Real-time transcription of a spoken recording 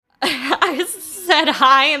I said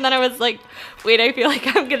hi, and then I was like, wait, I feel like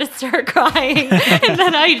I'm going to start crying. And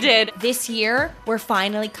then I did. This year, we're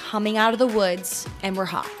finally coming out of the woods, and we're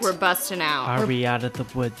hot. We're busting out. Are we out of the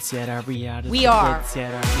woods yet? Are we out of We the are. woods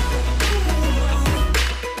yet? Are we?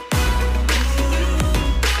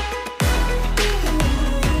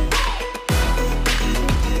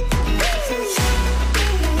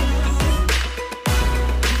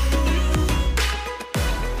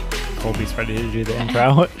 Colby's ready to do the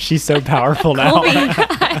intro. She's so powerful now.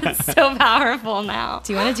 I'm so powerful now.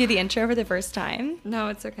 Do you want to do the intro for the first time? No,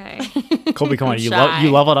 it's okay. Colby, come on. I'm You shy.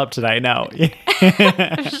 leveled up today. No.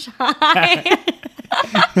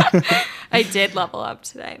 I did level up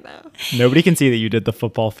today, though. Nobody can see that you did the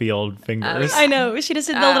football field fingers. I know. She just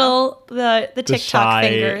did the little, the The TikTok shy,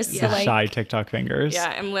 fingers. the So like, shy TikTok fingers.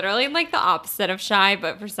 Yeah, I'm literally like the opposite of shy,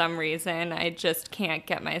 but for some reason, I just can't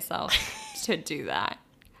get myself to do that.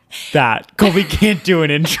 That Colby can't do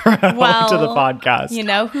an intro to the podcast. You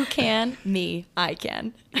know who can? Me. I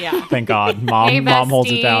can. Yeah. Thank God. Mom, Hey, mom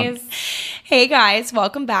holds it down. besties. Hey guys,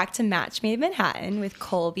 welcome back to Match Made in Manhattan with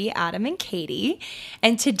Colby, Adam, and Katie.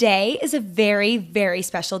 And today is a very, very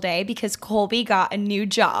special day because Colby got a new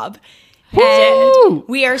job. And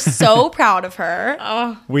we are so proud of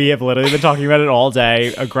her. We have literally been talking about it all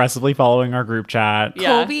day, aggressively following our group chat. Yeah.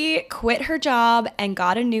 Colby quit her job and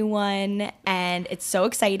got a new one, and it's so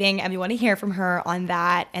exciting. And we want to hear from her on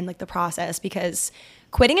that and like the process because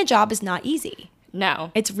quitting a job is not easy.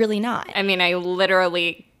 No. It's really not. I mean, I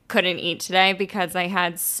literally couldn't eat today because I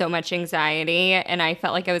had so much anxiety and I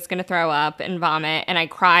felt like I was going to throw up and vomit, and I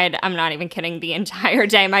cried. I'm not even kidding, the entire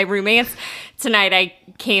day. My roommates tonight, I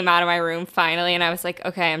came out of my room finally and I was like,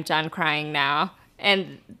 okay, I'm done crying now.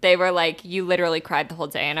 And they were like, you literally cried the whole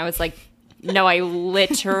day. And I was like, no, I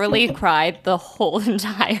literally cried the whole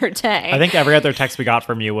entire day. I think every other text we got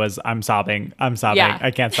from you was, I'm sobbing. I'm sobbing. Yeah.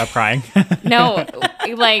 I can't stop crying. No,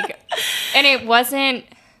 like, and it wasn't,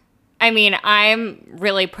 I mean, I'm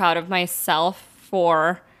really proud of myself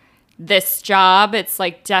for this job. It's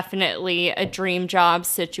like definitely a dream job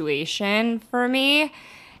situation for me.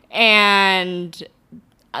 And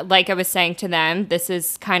like I was saying to them, this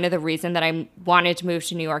is kind of the reason that I wanted to move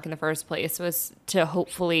to New York in the first place, was to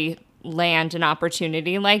hopefully land an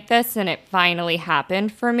opportunity like this. And it finally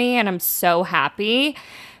happened for me. And I'm so happy.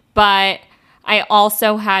 But I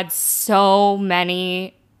also had so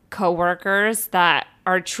many coworkers that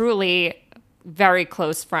are truly very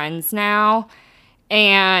close friends now,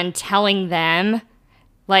 and telling them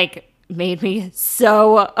like made me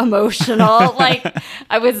so emotional. Like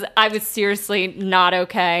I was seriously not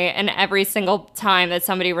okay. And every single time that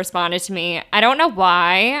somebody responded to me, I don't know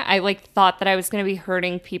why, I like thought that I was going to be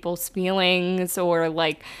hurting people's feelings, or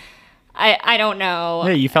like I don't know.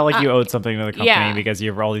 Yeah, you felt like you owed something to the company yeah. because you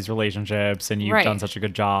have all these relationships and you've Right. done such a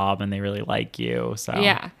good job and they really like you. So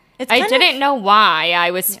Yeah. It's I kind didn't know why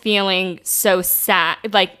I was feeling so sad.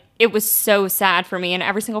 Like, it was so sad for me. And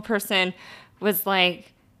every single person was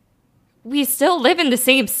like, we still live in the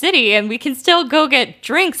same city and we can still go get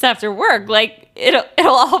drinks after work. Like, it'll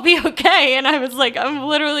all be okay. And I was like, I'm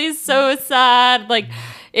literally so sad. Like,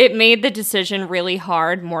 it made the decision really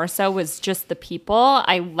hard. More so was just the people.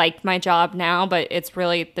 I like my job now, but it's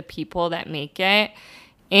really the people that make it.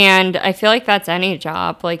 And I feel like that's any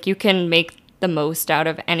job. Like, you can make the most out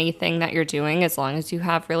of anything that you're doing as long as you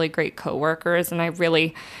have really great coworkers. And I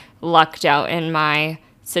really lucked out in my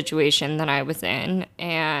situation that I was in.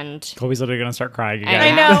 And Colby's literally going to start crying again.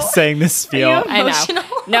 I know. saying this spiel. Are you I emotional?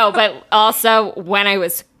 know. No, but also when I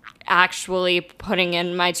was actually putting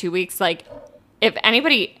in my 2 weeks, like, if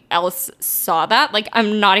anybody else saw that, like,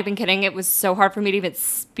 I'm not even kidding, it was so hard for me to even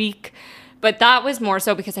speak. But that was more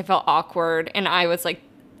so because I felt awkward and I was like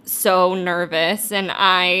so nervous, and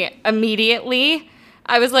I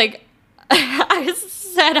was like, I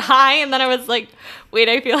said hi, and then I was like, wait,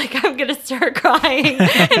 I feel like I'm gonna start crying.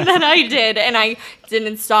 And then I did, and I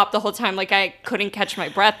didn't stop the whole time. Like, I couldn't catch my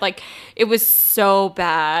breath. Like, it was so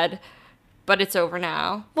bad, but it's over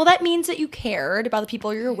now. Well, that means that you cared about the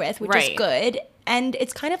people you're with, which is Right. good. And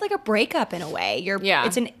it's kind of like a breakup in a way. Yeah.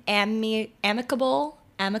 It's an amicable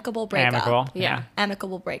breakup. Amicable. Yeah.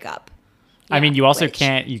 Amicable breakup. I mean, you also Which-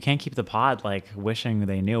 can't keep the pod like wishing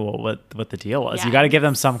they knew what the deal was. Yeah. You got to give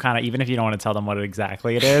them some kind of, even if you don't want to tell them what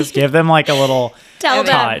exactly it is, give them like a little Tell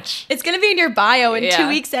them. touch. It's going to be in your bio in 2 Yeah.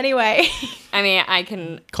 weeks anyway. I mean, I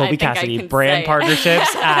can. Colby I think I Cassidy, can brand say it.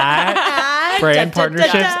 partnerships at brand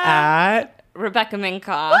partnerships at. Rebecca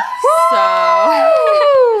Minkoff.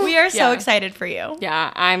 So We are so Yeah. excited for you.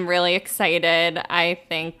 yeah, I'm really excited. I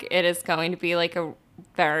think it is going to be like a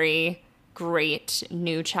very great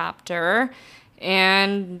new chapter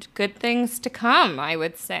and good things to come, I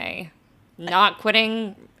would say. Not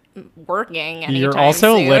quitting working anytime You're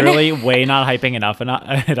also soon. literally way not hyping it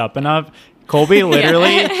up enough. Colby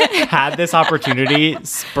literally had this opportunity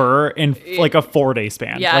spur in like a 4-day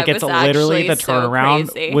span. Yeah, like it it's was literally the actually so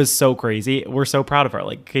turnaround crazy. was so crazy. We're so proud of her.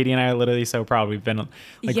 Like Katie and I are literally so proud. We've been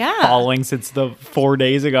like Yeah. following since the 4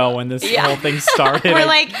 days ago when this whole thing started. We're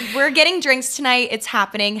like, we're getting drinks tonight. It's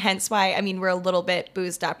happening. Hence why, I mean, we're a little bit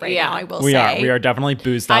boozed up right Yeah. now, I will we say. are definitely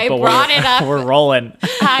boozed up, I but brought it up. we're rolling.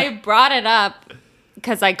 I brought it up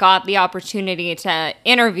because I got the opportunity to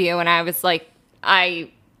interview, and I was like, I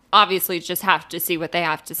obviously just have to see what they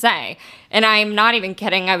have to say. And I'm not even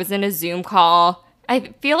kidding. I was in a Zoom call.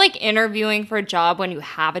 I feel like interviewing for a job when you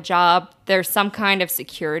have a job, there's some kind of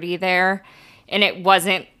security there. And it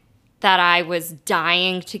wasn't that I was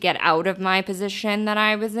dying to get out of my position that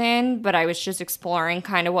I was in, but I was just exploring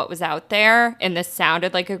kind of what was out there. And this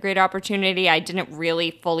sounded like a great opportunity. I didn't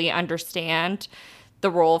really fully understand the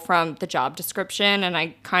role from the job description, and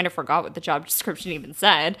I kind of forgot what the job description even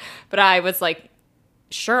said. But I was like,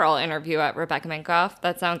 sure, I'll interview at Rebecca Minkoff.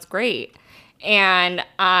 That sounds great. And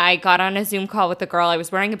I got on a Zoom call with the girl. I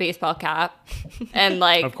was wearing a baseball cap and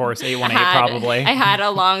like, Of course, 818 probably. I had a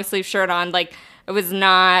long sleeve shirt on. Like, it was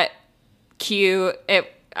not cute.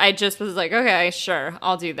 I just was like, okay, sure,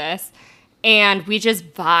 I'll do this. And we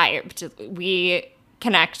just vibed. We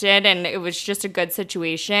connected, and it was just a good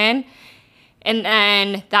situation. And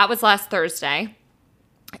then that was last Thursday.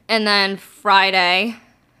 And then Friday,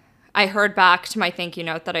 I heard back to my thank you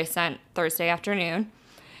note that I sent Thursday afternoon.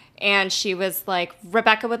 And she was like,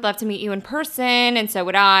 Rebecca would love to meet you in person, and so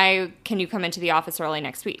would I. Can you come into the office early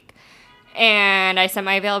next week? And I sent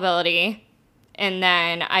my availability. And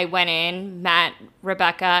then I went in, met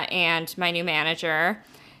Rebecca and my new manager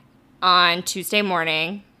on Tuesday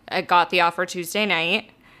morning. I got the offer Tuesday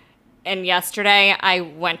night. And yesterday I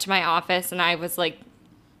went to my office and I was like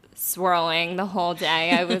swirling the whole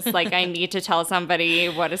day. I was like, I need to tell somebody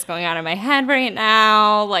what is going on in my head right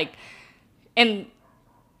now. Like, and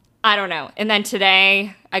I don't know. And then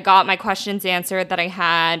today I got my questions answered that I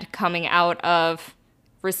had coming out of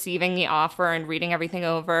receiving the offer and reading everything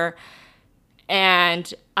over.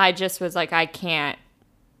 And I just was like, I can't,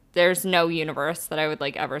 there's no universe that I would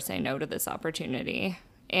like ever say no to this opportunity.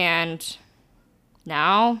 And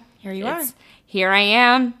now Here you are. Here I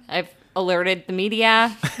am. I've alerted the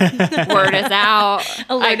media. Word is out.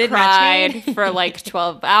 Alerted I cried Matchmade. for like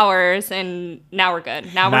 12 hours, and now we're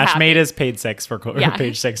good. Now we're Matchmade happy. is page 6 for Yeah.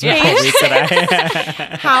 page 6 for Yeah. Colby today.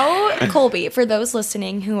 How, Colby, for those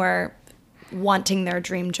listening who are wanting their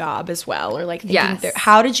dream job as well, or like thinking, Yes.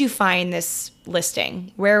 how did you find this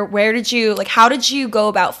listing? Where did you, like, how did you go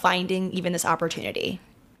about finding even this opportunity?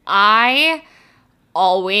 I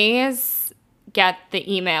always get the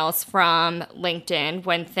emails from LinkedIn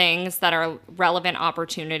when things that are relevant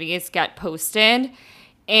opportunities get posted.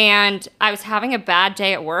 And I was having a bad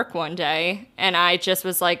day at work one day, and I just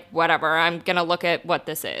was like, whatever, I'm going to look at what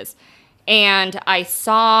this is. And I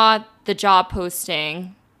saw the job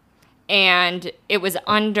posting, and it was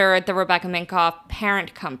under the Rebecca Minkoff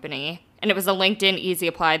parent company. And it was a LinkedIn Easy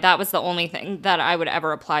Apply. That was the only thing that I would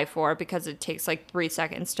ever apply for because it takes like 3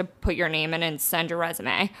 seconds to put your name in and send your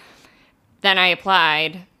resume. Then I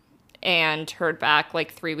applied and heard back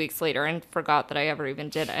like 3 weeks later and forgot that I ever even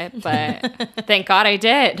did it. But thank God I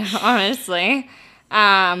did, honestly.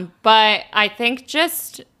 But I think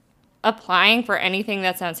just applying for anything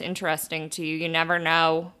that sounds interesting to you, you never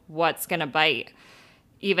know what's going to bite.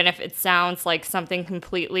 Even if it sounds like something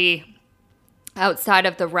completely outside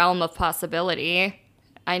of the realm of possibility,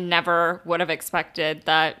 I never would have expected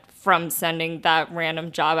that from sending that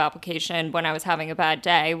random job application when I was having a bad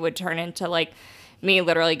day would turn into like me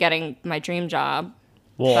literally getting my dream job.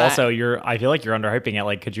 Well, But- also, I feel like you're underhyping it.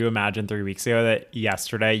 Like, could you imagine 3 weeks ago that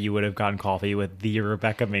yesterday you would have gotten coffee with the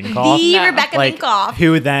Rebecca Minkoff? The No. Rebecca Like, Minkoff.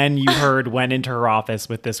 who then you heard went into her office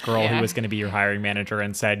with this girl Yeah. who was going to be your hiring manager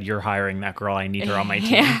and said, "You're hiring that girl. I need her on my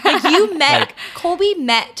team." Like you met, Colby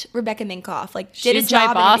met Rebecca Minkoff, like did She's a job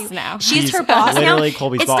my boss interview. now. She's She's her boss now. literally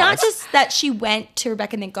Colby's It's not boss. just that she went to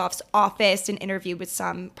Rebecca Minkoff's office and interviewed with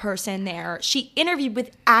some person there. She interviewed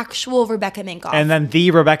with actual Rebecca Minkoff. And then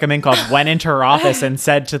the Rebecca Minkoff went into her office and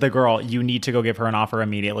said to the girl, "You need to go give her an offer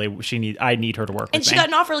immediately. I need her to work and with she me." got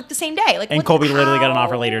an offer like the same day. Like, And what- Colby literally got an how?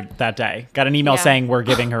 offer later that day. Got an email Yeah. saying we're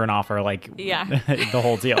giving her an offer, like Yeah. the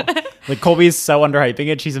whole deal. Like Colby's so underhyping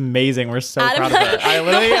it. She's amazing. We're so Adam- proud of her.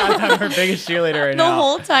 I'm her biggest cheerleader right The now.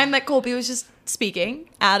 whole time that Colby was just speaking,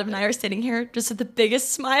 Adam and I are sitting here just with the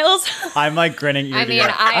biggest smiles. I'm like grinning ear I to mean, ear.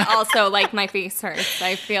 I also like my face hurts.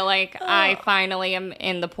 I feel like I finally am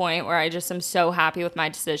in the point where I just am so happy with my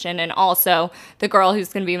decision. And also, the girl who's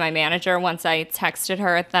going to be my manager, once I texted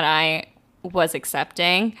her that I was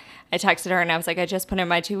accepting, I texted her and I was like, I just put in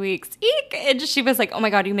my 2 weeks. Eek! And she was like, oh my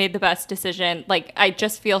God, you made the best decision. Like, I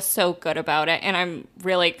just feel so good about it. And I'm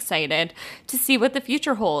really excited to see what the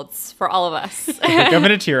future holds for all of us. Like, I'm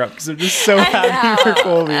gonna tear up because I'm just so happy for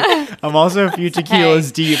Colby. I'm also a few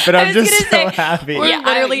tequilas deep, but I'm was just so gonna say, happy. we're-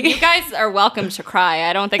 literally- you guys are welcome to cry.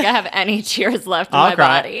 I don't think I have any tears left in I'll my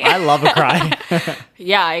cry. body. I love a cry.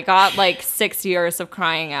 Yeah, I got like 6 years of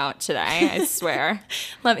crying out today, I swear.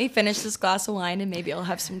 Let me finish this glass of wine and maybe I'll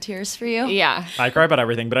have some tears for you. Yeah. I cry about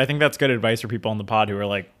everything, but I think that's good advice for people on the pod who are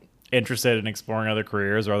like interested in exploring other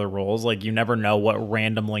careers or other roles. Like, you never know what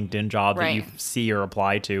random LinkedIn job that you Right. see or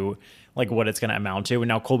apply to, like what it's going to amount to. And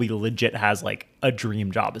now Colby legit has like a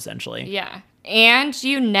dream job essentially. Yeah. And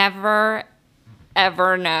you never,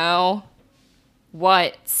 ever know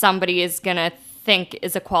what somebody is going to think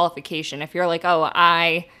is a qualification. If you're like, oh,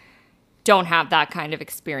 I don't have that kind of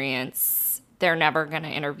experience, they're never going to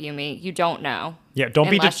interview me. You don't know. Yeah, don't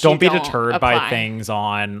be Unless don't you be don't deterred by apply. things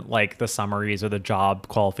on like the summaries or the job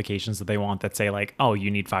qualifications that they want that say like, oh,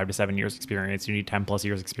 you need 5 to 7 years experience, you need 10 plus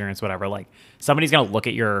years experience, whatever. Like, somebody's gonna look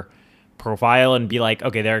at your profile and be like,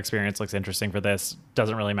 okay, their experience looks interesting for this.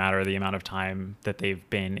 Doesn't really matter the amount of time that they've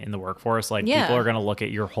been in the workforce. Like, Yeah. people are gonna look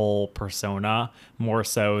at your whole persona more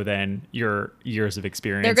so than your years of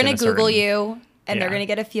experience. They're going in to a Google certain- you and they're Yeah. going to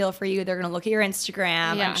get a feel for you. They're going to look at your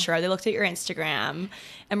Instagram. Yeah. I'm sure they looked at your Instagram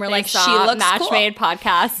and we're They like, she saw looks Match cool. Made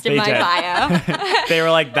podcast in They my did. bio. They were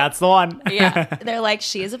like, that's the one. Yeah. They're like,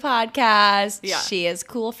 she is a podcast. Yeah. She has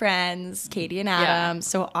cool friends, Katie and Adam.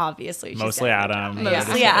 So obviously, she's Mostly getting the Adam. job. Yeah.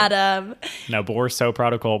 Mostly Adam. No, but we're so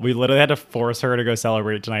proud of Cole. We literally had to force her to go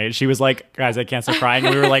celebrate tonight. She was like, guys, I can't stop crying.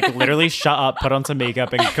 And we were like, literally, shut up, put on some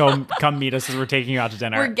makeup, and come meet us as we're taking you out to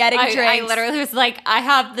dinner. We're getting I drinks. literally was like, I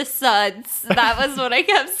have the suds. That was what I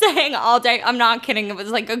kept saying all day. I'm not kidding. It was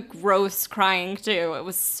like a gross crying too. It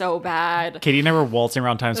was so bad. Katie and I were waltzing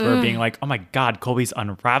around Times Square being like, oh my God, Colby's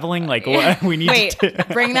unraveling. Like, what? We need Wait, to.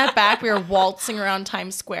 bring that back. We were waltzing around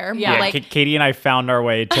Times Square. Yeah. Yeah, Like, Katie and I found our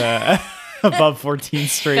way to above 14th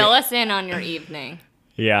Street. Fill us in on your evening.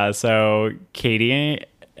 Yeah, so Katie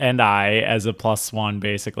and I, as a plus one,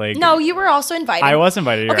 basically. no, you were also invited. I was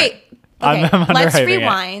invited. You're Okay. right. Okay, I'm let's underhyping it.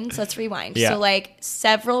 rewind. Let's rewind. Yeah. So, like,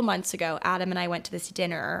 several months ago, Adam and I went to this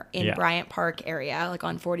dinner in Yeah. Bryant Park area, like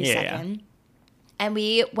on 42nd. Yeah. And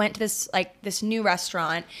we went to this new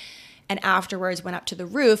restaurant and afterwards went up to the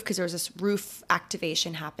roof because there was this roof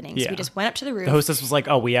activation happening. So Yeah. we just went up to the roof. The hostess was like,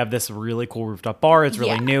 oh, we have this really cool rooftop bar. It's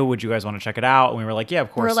really Yeah. new. Would you guys want to check it out? And we were like, yeah,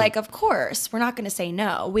 of course. We're So- like, of course, we're not going to say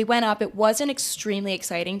no. We went up. It wasn't extremely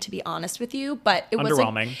exciting, to be honest with you, but it was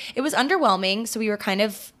Underwhelming. It was underwhelming. So we were kind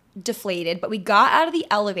of deflated, but we got out of the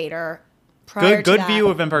elevator. Prior good to view that.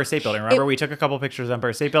 of Empire State Building. Remember, It- we took a couple pictures of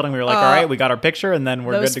Empire State Building. We were like, all right, we got our picture, and then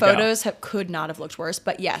we're Those good to go. photos could not have looked worse,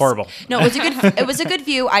 but yes, Horrible. No, it was a good. It was a good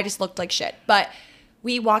view. I just looked like shit. But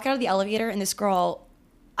we walk out of the elevator, and this girl,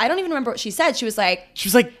 I don't even remember what she said. She was like, She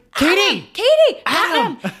was like, Katie! Katie,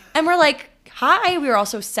 Adam. And we're like, hi. We were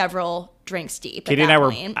also several drinks deep. Katie at and I that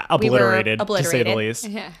were point. obliterated, to say the least.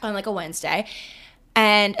 Yeah. On like a Wednesday.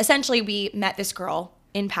 And essentially we met this girl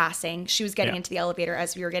in passing. She was getting Yeah. into the elevator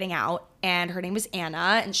as we were getting out, and her name was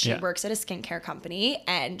Anna, and she Yeah. works at a skincare company,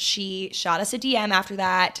 and she shot us a DM after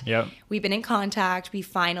that. Yep. We've been in contact. We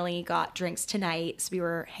finally got drinks tonight. So we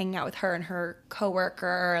were hanging out with her and her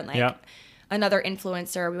coworker and like Yep. another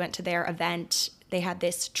influencer. We went to their event. They had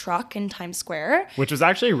this truck in Times Square, Which was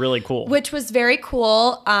actually really cool. which was very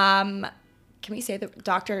cool. Can we say the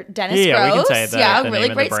Dr. Dennis Yeah, we Gross? can say the yeah, name really of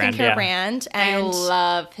the great brand, skincare yeah. brand. I And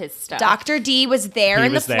love his stuff. Dr. D was there He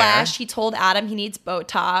in the was there. flesh. He told Adam he needs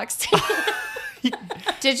Botox.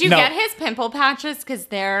 Did you No. get his pimple patches? Because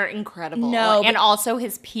they're incredible. No, And but- also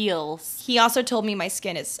his peels. He also told me my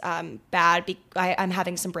skin is bad. I'm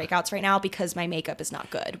having some breakouts right now because my makeup is not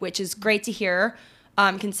good, which is great to hear.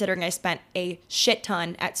 Considering I spent a shit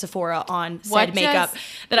ton at Sephora on said makeup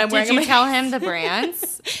that I'm wearing. Did on you my tell face. him the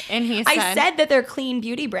brands? And he said, I said that they're clean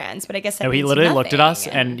beauty brands, but I guess that No, he means literally looked at us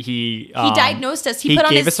nothing. and he diagnosed us. He He put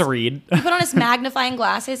on gave his- us a read. He put on his magnifying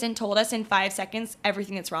glasses and told us in 5 seconds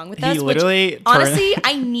everything that's wrong with He us. literally Which, turned- honestly,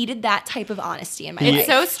 I needed that type of honesty in my He- life. it's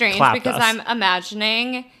so strange clapped because us. I'm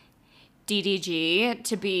imagining DDG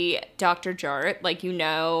to be Dr. Jart. Like, you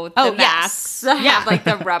know, the Oh, yes. masks that Yeah. have like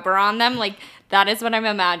the rubber on them. Like, that is what I'm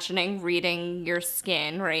imagining reading your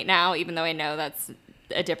skin right now, even though I know that's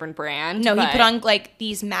a different brand. No, he but- put on like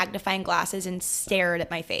these magnifying glasses and stared at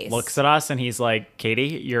my face. Looks at us and he's like,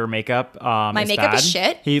 Katie, your makeup My is makeup is bad."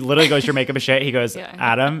 shit? He literally goes, your makeup is shit. He goes, Yeah.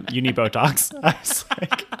 Adam, you need Botox. I was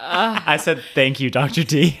like, I said, thank you, Dr.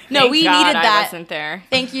 D. No, Thank we God needed I that. wasn't there.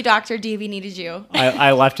 Thank you, Dr. D. We needed you.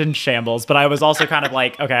 I left in shambles, but I was also kind of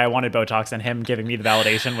like, okay, I wanted Botox, and him giving me the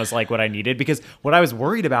validation was like what I needed, because what I was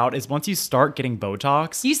worried about is once you start getting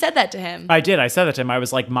Botox, You said that to him. I did. I said that to him. I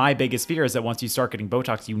was like, my biggest fear is that once you start getting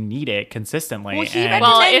Botox, you need it consistently. Well, he and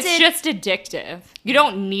Well, recommended- it's just addictive. You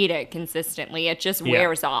don't need it consistently. It just Yeah.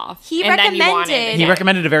 wears off. He and then you want recommended- it he again.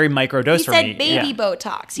 recommended a very micro dose He for said me. baby Yeah.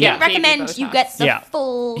 Botox. He Yeah, didn't baby recommend you Botox. get the Yeah.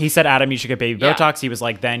 full. He said, Adam, you should get baby Yeah. Botox. He was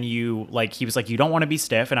like, then you like, he was like, you don't want to be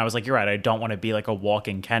stiff. And I was like, you're right. I don't want to be like a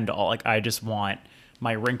walking Ken doll. Like, I just want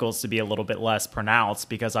my wrinkles to be a little bit less pronounced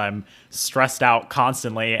because I'm stressed out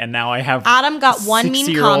constantly. And now I have Adam got one mean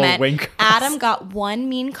 60-year-old comment. winkles. Adam got one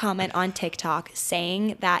mean comment on TikTok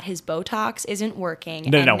saying that his Botox isn't working.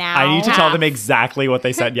 No, and no, now I need to tell them exactly what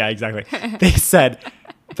they said. Yeah, exactly. They said,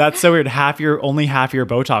 that's so weird. Only half your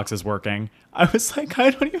Botox is working. I was like, I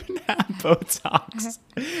don't even have Botox.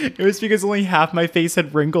 It was because only half my face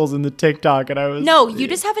had wrinkles in the TikTok, and I was No, you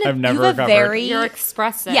just have I've you never have a recovered. very You're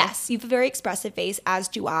expressive. yes, you have a very expressive face, as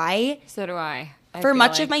do I. So do I. For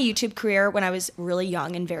much of my YouTube career, when I was really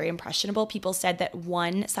young and very impressionable, people said that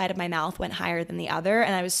one side of my mouth went higher than the other,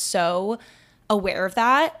 and I was so aware of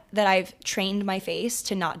that I've trained my face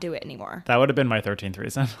to not do it anymore. That would have been my 13th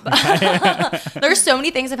reason. There's so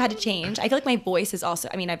many things I've had to change. I feel like my voice is also,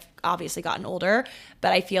 I mean, I've obviously gotten older,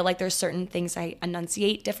 but I feel like there's certain things I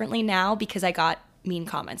enunciate differently now because I got mean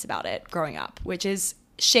comments about it growing up, which is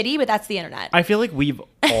shitty, but that's the internet. I feel like we've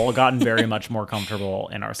all gotten very much more comfortable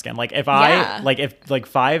in our skin. Like if Yeah. if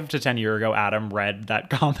 5 to 10 years ago, Adam read that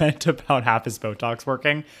comment about half his Botox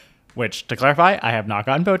working, which, to clarify, I have not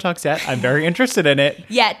gotten Botox yet. I'm very interested in it.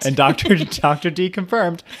 Yet. And Dr. D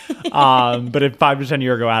confirmed. But if 5 to 10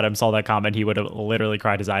 years ago Adam saw that comment, he would have literally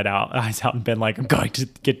cried his eyes out and been like, I'm going to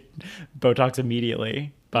get Botox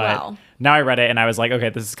immediately. But Wow. now I read it and I was like, okay,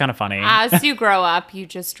 this is kind of funny. As you grow up, you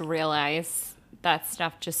just realize that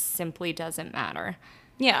stuff just simply doesn't matter.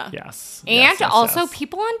 Yeah. Yes. And Yes, yes, also, yes.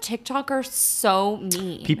 people on TikTok are so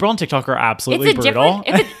mean. People on TikTok are absolutely it's a brutal.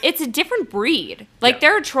 different it's a different breed. Like Yeah.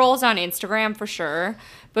 there are trolls on Instagram for sure,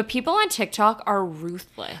 but people on TikTok are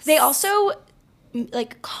ruthless. They also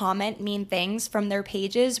like comment mean things from their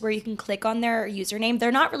pages where you can click on their username.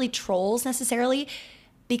 They're not really trolls necessarily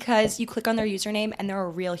because you click on their username and they're a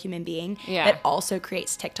real human being Yeah. that also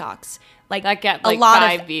creates TikToks. Like That get, a like, lot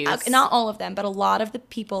 5 of views. not all of them, but a lot of the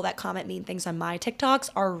people that comment mean things on my TikToks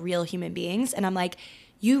are real human beings, and I'm like,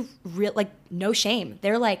 you real like no shame.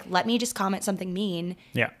 They're like, let me just comment something mean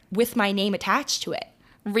Yeah. with my name attached to it.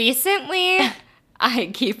 Recently, I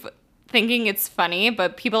keep thinking it's funny,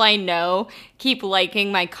 but people I know keep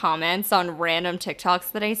liking my comments on random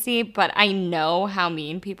TikToks that I see, but I know how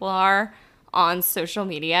mean people are on social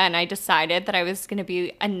media, and I decided that I was going to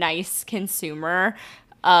be a nice consumer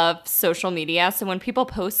of social media. So when people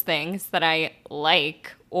post things that I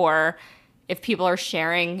like, or if people are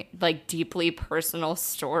sharing like deeply personal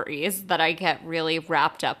stories that I get really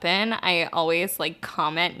wrapped up in, I always like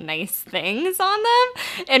comment nice things on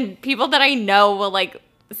them. And people that I know will like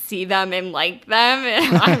see them and like them.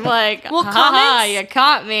 And I'm like, Well, haha, comments- you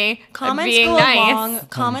caught me. I'm Comments being go nice.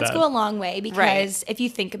 comments dead. go a long way because if you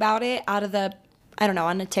think about it, out of the I don't know,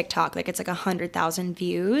 on a TikTok, like it's like 100,000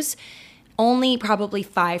 views, only probably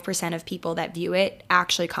 5% of people that view it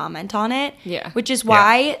actually comment on it. Yeah. Which is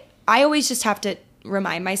why I always just have to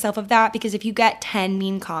remind myself of that, because if you get 10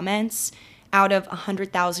 mean comments out of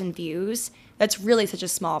 100,000 views, that's really such a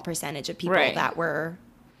small percentage of people Right. that were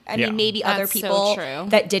I Yeah. mean, maybe other That's so people true.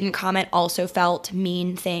 that didn't comment also felt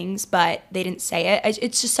mean things, but they didn't say it.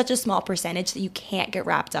 It's just such a small percentage that you can't get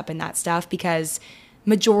wrapped up in that stuff because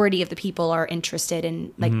majority of the people are interested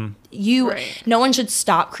in like Right. no one should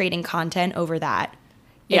stop creating content over that.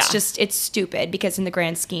 It's Yeah. just it's stupid because in the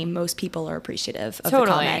grand scheme most people are appreciative of the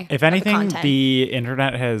Totally. comment. If of the anything, content. the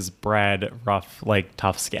internet has bred rough, like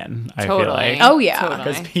tough skin. I feel Totally. like. Oh, yeah. Totally.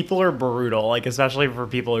 Because people are brutal, like especially for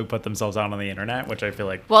people who put themselves out on the internet, which I feel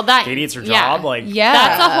like, Well, that Katie, it's your yeah. job. Like, Yeah.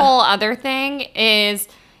 That's a whole other thing is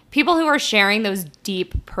people who are sharing those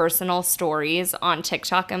deep personal stories on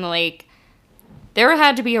TikTok. I'm like, there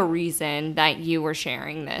had to be a reason that you were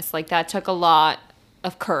sharing this. Like that took a lot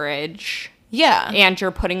of courage yeah. and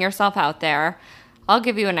you're putting yourself out there. I'll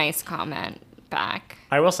give you a nice comment back.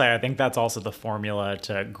 I will say, I think that's also the formula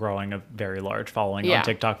to growing a very large following Yeah. on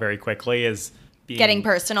TikTok very quickly is getting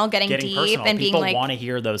personal, getting deep, personal. and being people like, want to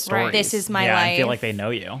hear those stories. Right. this is my yeah, and feel life. like they know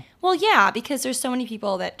you. well, yeah, because there's so many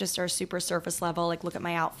people that just are super surface level, like look at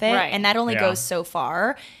my outfit, Right. and that only Yeah. goes so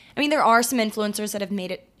far. I mean, there are some influencers that have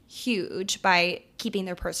made it huge by keeping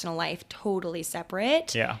their personal life totally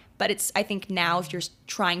separate. Yeah. But it's, I think now if you're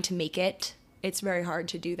trying to make it, it's very hard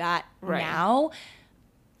to do that Right. now.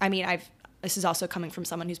 I mean, this is also coming from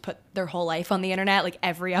someone who's put their whole life on the internet, like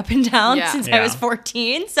every up and down Yeah. since I was Yeah.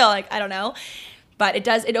 14. So like, I don't know. But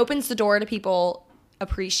it opens the door to people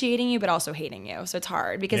appreciating you, but also hating you. So it's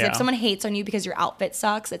hard because Yeah. if someone hates on you because your outfit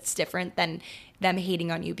sucks, it's different than them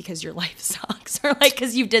hating on you because your life sucks or like,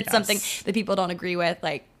 cause you did something that people don't agree with.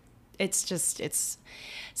 Like it's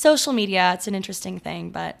social media. It's an interesting thing,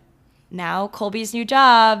 but now Colby's new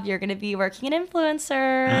job, you're going to be working an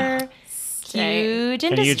influencer. Huge Can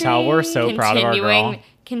industry. you tell we're so proud of our girl?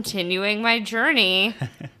 Continuing my journey,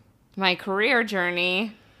 my career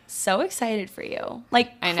journey. So excited for you.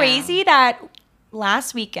 Like I know. crazy that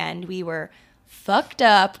last weekend we were fucked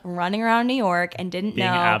up running around New York and didn't Being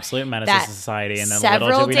know an absolute menace that to society, and then little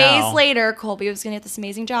several did we days know. later Colby was going to get this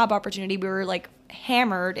amazing job opportunity. We were like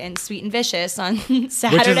hammered and sweet and vicious on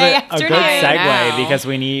Saturday Which is a afternoon. good I segue know. because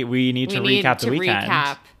we need to recap the weekend.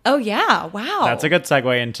 Recap. Oh yeah, wow. That's a good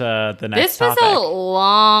segue into the next This was topic. a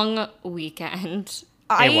long weekend.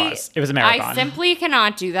 It was a marathon. I simply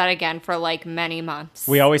cannot do that again for like many months.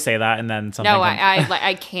 We always say that, and then something. No, comes-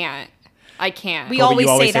 I can't. I can't. We Colby,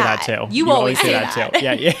 always you say that. too. You always say that. too.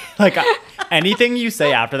 Yeah. Like anything you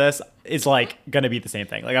say after this is like gonna be the same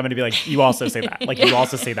thing. Like I'm gonna be like, you also say that. Like you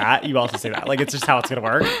also say that. You also say that. Like it's just how it's gonna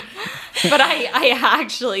work. But I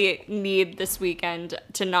actually need this weekend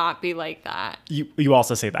to not be like that. You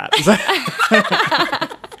also say that.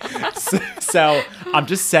 So I'm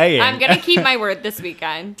just saying. I'm gonna keep my word this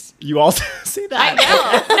weekend. You also say I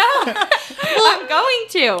that. know. No. I'm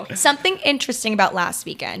going to. Something interesting about last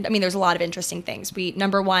weekend. I mean, there's a lot of interesting things.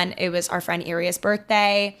 Number one, it was our friend Iria's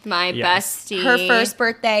birthday. My Yes. bestie. Her first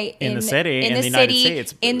birthday In the city, in the the United city,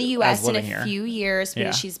 States, in the as U.S. in living a here. few years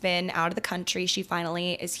because Yeah. she's been out of the country. She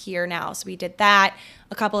finally is here now. So we did that.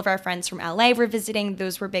 A couple of our friends from LA were visiting.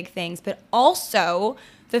 Those were big things. But also,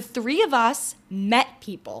 the three of us met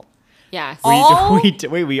people. Yes. All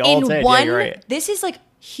we all in did. one, Yeah, you're right. This is like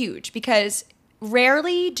huge because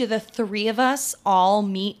rarely do the three of us all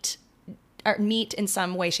meet in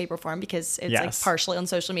some way, shape, or form because it's like Yes. partially on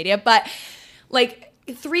social media. But like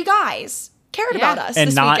three guys cared Yeah. about us And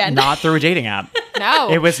this not weekend. not through a dating app.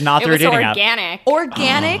 No. It was not through a dating app. organic.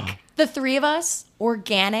 Organic. The three of us,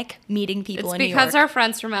 organic meeting people It's in New because York. our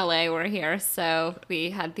friends from LA were here, so we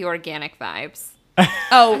had the organic vibes.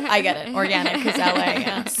 Oh, I get it. Organic because LA.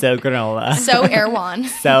 Yeah. So granola. So Erwan.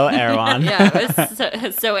 So Erwan. Yeah, it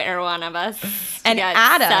was so Erwan of us. to And get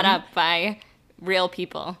Adam- set up by real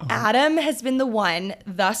people. Adam has been the one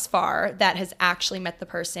thus far that has actually met the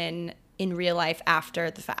person in real life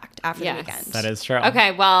after the fact, after Yes. the weekend. That is true.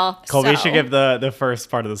 Okay, well, Colby So- should give the first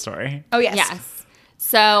part of the story. Oh, yes. yes.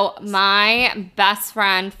 So my best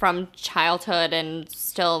friend from childhood and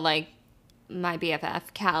still like my BFF,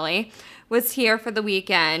 Callie, was here for the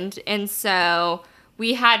weekend. And so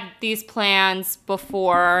we had these plans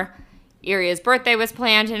before Iria's birthday was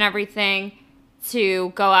planned and everything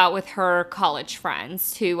to go out with her college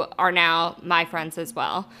friends who are now my friends as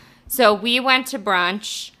well. So we went to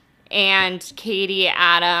brunch and Katie,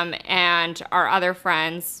 Adam, and our other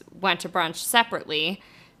friends went to brunch separately.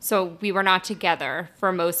 So we were not together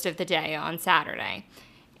for most of the day on Saturday.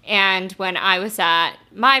 And when I was at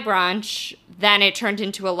my brunch, then it turned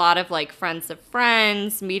into a lot of like friends of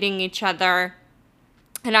friends meeting each other.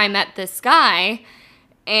 And I met this guy,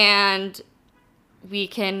 and we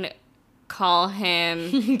can call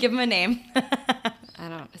him, Give him a name. I don't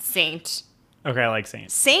know, Saint. Okay, I like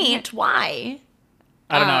Saint. Saint. Why?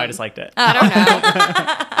 I don't know. I just liked it. I don't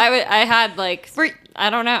know. I had like, For I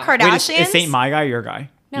don't know. Wait, Kardashians? is Saint my guy or your guy?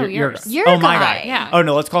 No, your yours. guy. Your oh, my guy. guy. Yeah. Oh,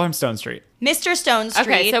 no, let's call him Stone Street. Mr. Stone Street.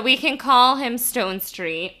 Okay, so we can call him Stone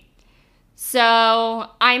Street. So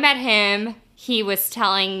I met him. He was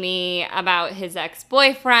telling me about his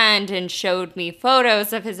ex-boyfriend and showed me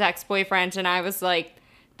photos of his ex-boyfriend. And I was like,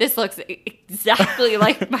 this looks exactly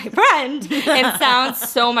like my friend. It sounds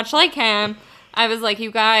so much like him. I was like,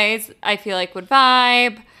 you guys, I feel like would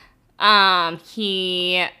vibe.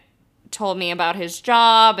 He told me about his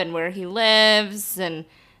job and where he lives, and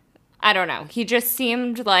I don't know. He just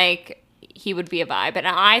seemed like he would be a vibe, and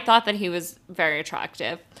I thought that he was very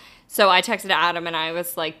attractive. So I texted Adam, and I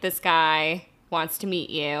was like, this guy wants to meet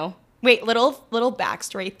you. Wait, little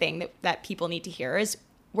backstory thing that people need to hear is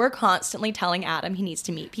we're constantly telling Adam he needs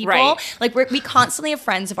to meet people. Right. Like we constantly have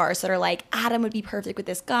friends of ours that are like, Adam would be perfect with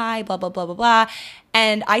this guy, blah, blah, blah, blah, blah.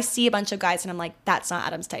 And I see a bunch of guys and I'm like, that's not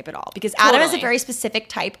Adam's type at all. Because Adam is a Totally. very specific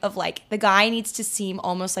type of like, the guy needs to seem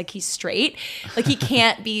almost like he's straight. Like he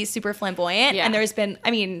can't be super flamboyant. Yeah. And there's been,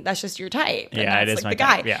 I mean, that's just your type. And Yeah, it that's is like my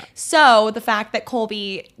the type, guy. yeah. So the fact that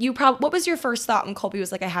Colby, what was your first thought when Colby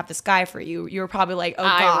was like, I have this guy for you? You were probably like, oh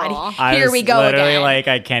Eye roll. God, I here was we go literally again. like,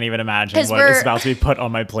 I can't even imagine 'Cause what we're- is about to be put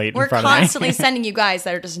on my plate We're in front of me. constantly sending you guys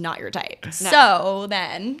that are just not your type. So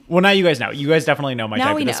then, Well, now you guys know. You guys definitely know my Now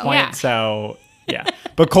type we at this know. point. Yeah. So, yeah.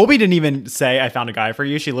 But Colby didn't even say, I found a guy for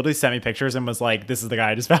you. She literally sent me pictures and was like, this is the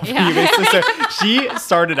guy I just found for Yeah. you. Basically. So she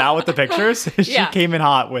started out with the pictures. She Yeah. came in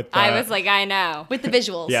hot with I was like, I know. with the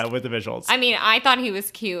visuals. yeah, with the visuals. I mean, I thought he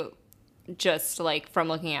was cute just like from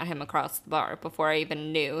looking at him across the bar before I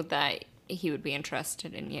even knew that he would be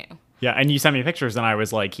interested in you. Yeah, and you sent me pictures and I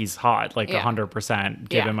was like, he's hot, like Yeah. 100%.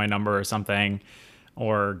 Give Yeah. him my number or something,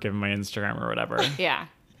 or give him my Instagram or whatever. Yeah.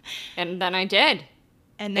 And then I did.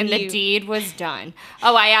 And then And the deed was done.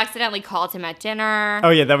 Oh, I accidentally called him at dinner. Oh,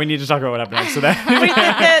 yeah, then we need to talk about what happened next. So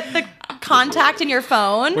that, the contact in your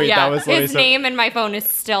phone. Wait, Yeah, that was literally his name in my phone is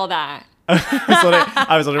still that.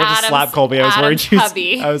 I was literally about to Adam's- slap Colby. I was worried Adam's she was,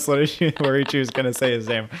 hubby. I was literally worried she was going to say his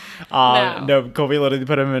name. No. No, Colby literally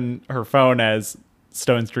put him in her phone as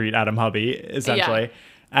Stone Street Adam Hubby, essentially. Yeah.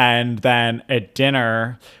 And then at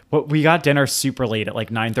dinner, we got dinner super late at like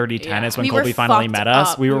 9:30, 10 Yeah. is when We were Colby finally fucked met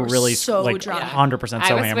us. up. We We were were really so like drunk. 100% I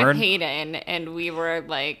so was hammered. with Hayden, and we were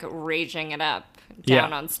like raging it up Yeah.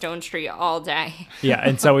 down on Stone Street all day. Yeah,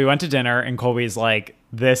 and so we went to dinner, and Colby's like,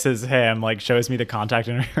 "This is him." Like, shows me the contact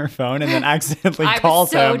in her phone, and then accidentally I was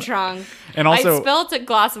calls so him. drunk. And also- I spilled a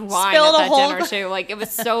glass of wine Spilled at a that whole dinner too. Like it was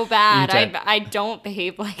so bad. You did. I don't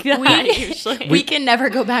behave like that usually. We can never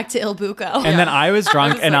go back to Il Buco. And then I was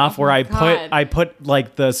drunk was like, enough oh where my God. I put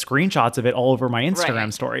like the screenshots of it all over my Instagram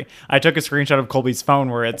Right. story. I took a screenshot of Colby's phone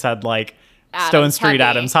where it said like Adam's Stone Street hubby.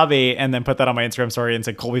 Adam's hubby, and then put that on my Instagram story and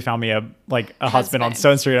said Colby found me a husband on Husband.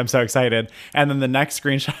 Stone Street. I'm so excited. And then the next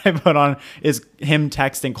screenshot I put on is him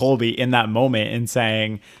texting Colby in that moment and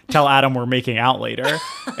saying, "Tell Adam we're making out later."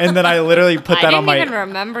 And then I literally put I that didn't on my even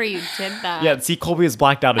remember you did that. yeah. See, Colby was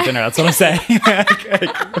blacked out at dinner. That's what I'm saying.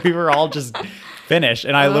 Like, we were all just finished,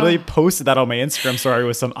 and I literally posted that on my Instagram story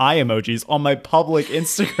with some eye emojis on my public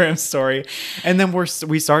Instagram story. And then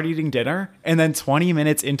we start eating dinner, and then 20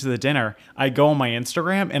 minutes into the dinner, I go on my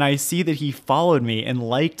Instagram and I see that he followed me and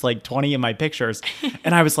liked like 20 of my pictures,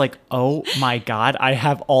 and I was like, oh my god, I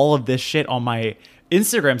have all of this shit on my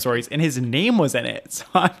Instagram stories, and his name was in it. So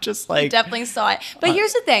I'm just I like, definitely saw it. But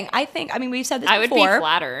here's the thing. I mean, we've said this I would before. be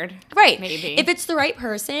flattered. Right. Maybe. If it's the right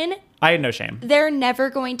person, I had no shame. they're never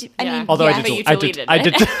going to. I Yeah. mean, Although yeah, but you I deleted did it. I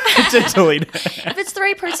did delete it. if it's the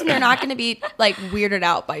right person, they're not going to be like weirded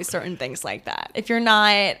out by certain things like that. If you're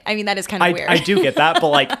not, I mean, that is kind of weird. I do get that, but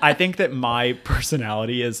like I think that my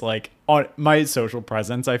personality is like on my social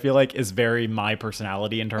presence, I feel like is very my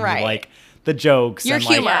personality in terms Right. of like the jokes Your and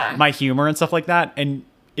humor. like my humor and stuff like that. And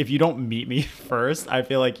if you don't meet me first, I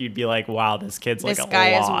feel like you'd be like, wow, this kid's like This a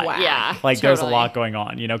guy is lot. whack. Yeah. Like there's a totally. lot going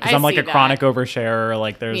on, you know, because I I'm like see a chronic that. oversharer.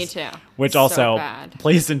 Like there's Me too. which So also bad.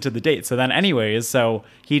 plays into the date. So then anyways, so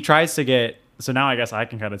he tries to get so now I guess I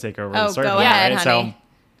can kind of take over Oh, the story. go now, ahead, right? honey. So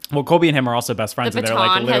well, Colby and him are also best friends, The and they're like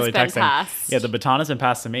baton has literally been texting. passed. Yeah, the baton has been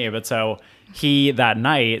passed to me. But so he that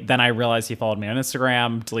night, then I realized he followed me on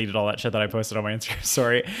Instagram, deleted all that shit that I posted on my Instagram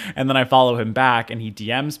story, and then I follow him back, and he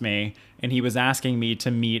DMs me, and he was asking me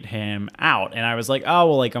to meet him out, and I was like, oh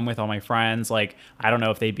well, like I'm with all my friends, like I don't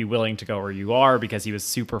know if they'd be willing to go where you are because he was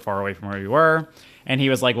super far away from where we were. And he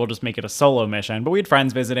was like, we'll just make it a solo mission. But we had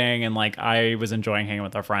friends visiting, and like I was enjoying hanging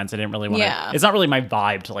with our friends. I didn't really want to. Yeah. It's not really my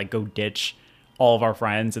vibe to like go ditch all of our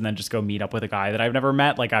friends and then just go meet up with a guy that I've never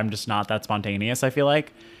met. Like I'm just not that spontaneous, I feel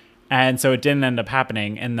like. And so it didn't end up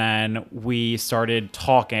happening. And then we started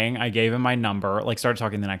talking. I gave him my number, like started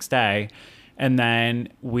talking the next day. And then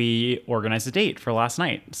we organized a date for last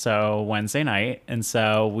night. So Wednesday night. And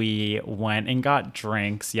so we went and got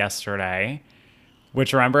drinks yesterday.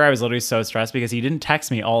 Which remember, I was literally so stressed because he didn't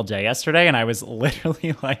text me all day yesterday, and I was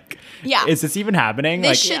literally like, Yeah. is this even happening?"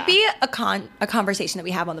 This Like, should be a conversation that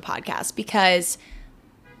we have on the podcast, because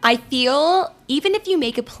I feel even if you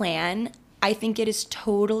make a plan, I think it is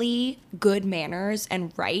totally good manners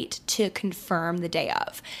and right to confirm the day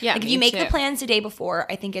of. Yeah, like if me you make the too. plans the day before,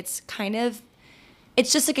 I think it's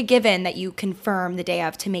just like a given that you confirm the day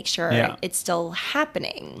of to make sure Yeah. it's still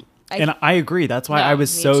happening. And I agree. That's why No, I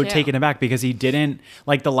was me so too. taken aback, because he didn't,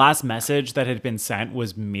 like, the last message that had been sent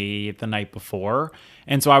was me the night before.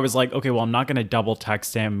 And so I was like, okay, well, I'm not going to double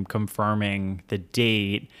text him confirming the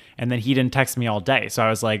date. And then he didn't text me all day. So I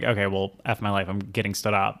was like, okay, well, F my life. I'm getting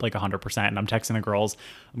stood up like 100%. And I'm texting the girls.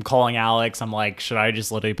 I'm calling Alex. I'm like, should I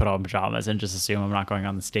just literally put on pajamas and just assume I'm not going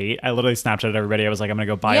on this date? I literally Snapchatted everybody. I was like, I'm going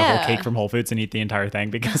to go buy a whole Yeah. cake from Whole Foods and eat the entire thing,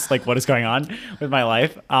 because like, what is going on with my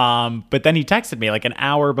life? But then he texted me like an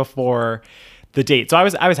hour before the date. So I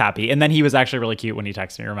was happy. And then he was actually really cute when he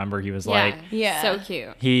texted me. Remember, he was like, Yeah. So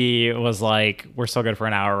cute. he was like, we're still good for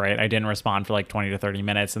an hour, right? I didn't respond for like 20 to 30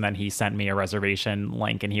 minutes. And then he sent me a reservation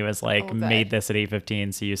link and he was like, good. made this at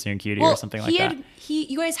 8:15. See you soon, cutie, or something like that.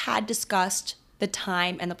 You guys had discussed the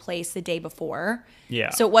time and the place the day before. Yeah.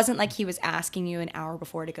 So it wasn't like he was asking you an hour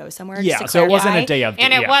before to go somewhere. just Yeah. to So it wasn't a clarify. day of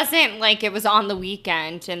And it yeah. wasn't like it was on the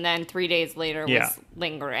weekend and then 3 days later Yeah. was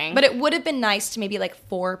lingering. But it would have been nice to maybe like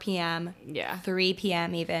 4 p.m. Yeah. 3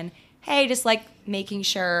 p.m. even. Hey, just like making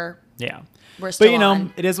sure Yeah. we're still But you know,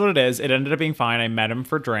 on. it is what it is. It ended up being fine. I met him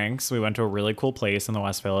for drinks. We went to a really cool place in the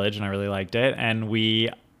West Village and I really liked it. And we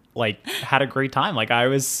like had a great time. Like I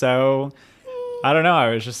was so, I don't know. I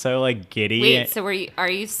was just so like giddy. Wait, so are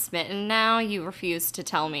you smitten now? You refuse to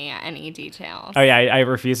tell me any details. Oh yeah, I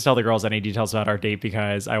refused to tell the girls any details about our date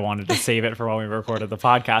because I wanted to save it for when we recorded the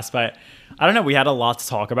podcast. But I don't know, we had a lot to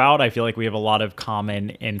talk about. I feel like we have a lot of common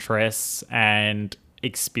interests and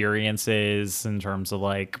experiences in terms of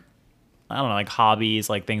like, I don't know, like hobbies,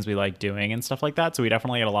 like things we like doing and stuff like that. So we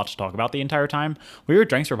definitely had a lot to talk about the entire time. We were at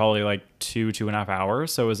drinks for probably like 2.5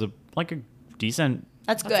 hours. So it was a decent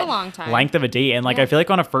That's good. That's a long time. length of a date. And like I feel like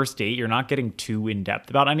on a first date you're not getting too in depth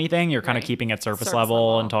about anything. You're kind of Right. keeping it surface Surface level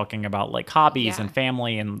level. and talking about like hobbies Yeah. and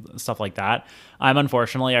family and stuff like that. I'm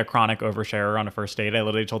unfortunately a chronic oversharer on a first date. I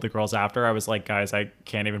literally told the girls after, I was like, guys, I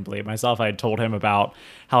can't even believe myself. I had told him about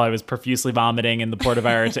how I was profusely vomiting in the Puerto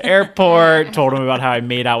Vallarta airport, told him about how I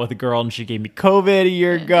made out with a girl and she gave me COVID a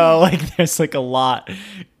year ago. Like there's like a lot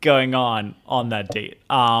going on that date.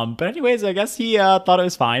 But anyways, I guess he thought it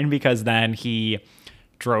was fine because then he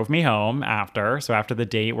drove me home after. So after the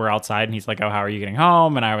date, we're outside and he's like, oh, how are you getting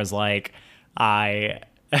home? And I was like,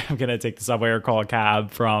 I'm going to take the subway or call a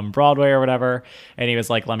cab from Broadway or whatever. And he was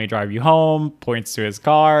like, let me drive you home, points to his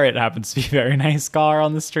car. It happens to be a very nice car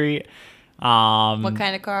on the street. What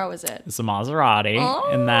kind of car was it? It's a Maserati. Oh.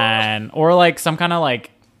 And then, or like some kind of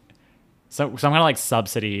like, some kind of like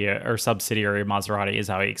subsidiary Maserati is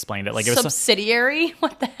how he explained it. Like it was, Subsidiary?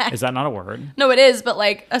 What the heck? is that not a word? No, it is, but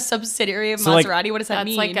like a subsidiary of So, like, Maserati. What does that That's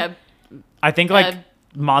mean? like a I think like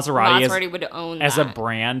Maserati Maserati is, would own as a that.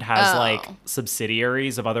 brand has Oh. like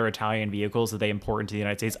subsidiaries of other Italian vehicles that they import into the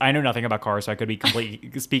United States. I know nothing about cars, so I could be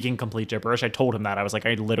speaking complete gibberish. I told him that. I was like,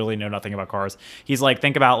 I literally know nothing about cars. He's like,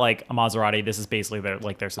 think about like a Maserati. This is basically their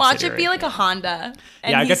subsidiary. Watch it be like a Honda.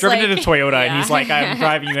 And Yeah, I got he's driven like, into Toyota, and Yeah. he's like, "I'm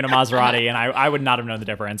driving you in a Maserati," and I would not have known the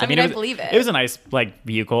difference. I mean, I was, believe it. It was a nice like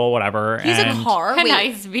vehicle, whatever. He's and a car. A Wait,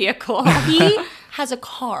 nice vehicle. he has a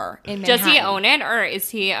car in Does Manhattan. he own it or is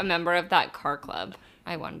he a member of that car club?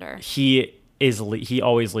 I wonder. He he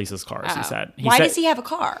always leases cars. He Oh. said. Why said does he have a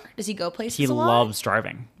car? Does he go places He a lot? loves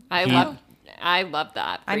driving. I He- love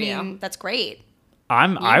that. For I you. mean, that's great. I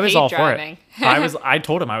was hate all driving. for it. I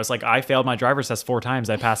told him, I was like, I failed my driver's test 4 times.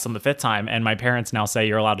 I passed them the 5th time, and my parents now say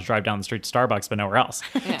you're allowed to drive down the street to Starbucks, but nowhere else.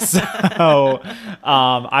 So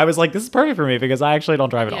I was like, this is perfect for me because I actually don't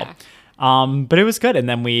drive at Yeah. all. But it was good, and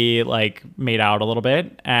then we like made out a little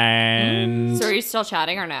bit, and So are you still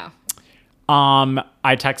chatting or no?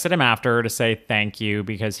 I texted him after to say thank you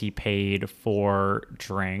because he paid for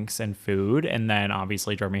drinks and food and then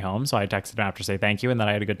obviously drove me home. So I texted him after to say thank you and that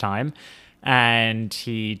I had a good time. And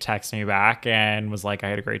he texted me back and was like, I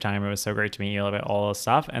had a great time. It was so great to meet you, all this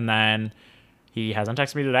stuff. And then he hasn't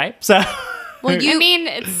texted me today. So Well, I mean,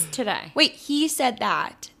 it's today. Wait, he said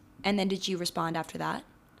that, and then did you respond after that?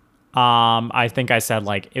 I think I said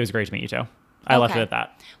like, it was great to meet you too. I left it Okay. at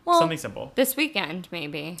that. Well- Something simple. This weekend,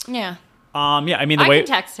 maybe. Yeah. Yeah, I mean the I way can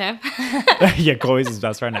text him. yeah, Chloe's his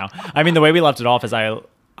best friend now. I mean, the way we left it off is I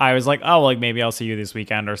was like, oh, like maybe I'll see you this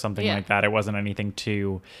weekend or something Yeah. like that. It wasn't anything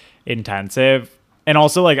too intensive. And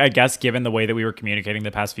also, like, I guess given the way that we were communicating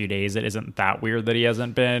the past few days, it isn't that weird that he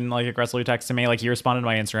hasn't been like aggressively texting me. Like, he responded to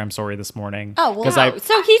my Instagram story this morning. Oh, well, because Oh,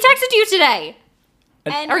 so he texted you today.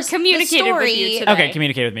 And Or the communicated with you story- today. okay,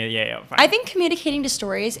 communicated with me. Yeah, fine. I think communicating to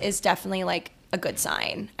stories is definitely like a good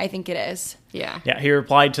sign. I think it is. Yeah. yeah, he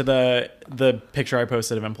replied to the picture I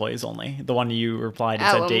posted of employees only, the one you replied and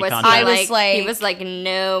Oh, said and date was contact. I he was like, he like- was like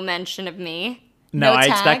no mention of me. No, I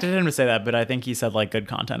tag? expected him to say that, but I think he said like good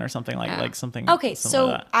content or something like something. Okay, something so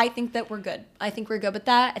like that. I think that we're good. I think we're good with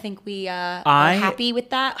that. I think we are happy with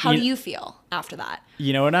that. How do you feel after that?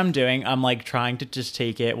 You know what I'm doing? I'm like trying to just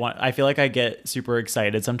take it. I feel like I get super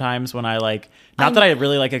excited sometimes when I like, not that I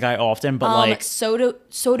really like a guy often, but like. So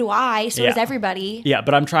do I. So does everybody. Yeah,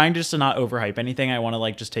 but I'm trying just to not overhype anything. I want to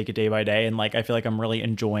like just take it day by day. And like, I feel like I'm really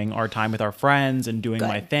enjoying our time with our friends and doing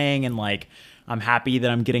my thing. And like, I'm happy that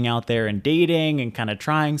I'm getting out there and dating and kind of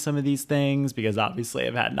trying some of these things because obviously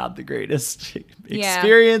I've had not the greatest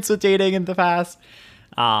experience with dating in the past.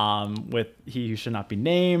 With he who should not be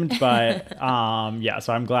named, but yeah,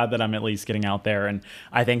 so I'm glad that I'm at least getting out there, and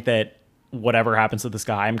I think that whatever happens with this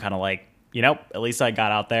guy, I'm kind of like, you know, at least I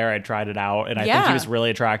got out there, I tried it out, and I think he was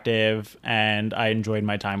really attractive, and I enjoyed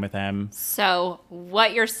my time with him. So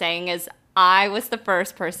what you're saying is I was the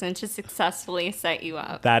first person to successfully set you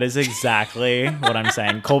up. That is exactly what I'm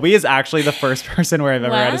saying. Colby is actually the first person where I've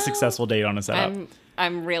ever had a successful date on a setup.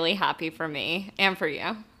 I'm really happy for me and for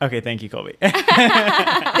you. Okay, thank you, Colby.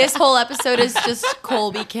 This whole episode is just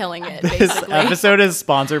Colby killing it, basically. This episode is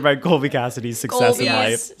sponsored by Colby Cassidy's Success in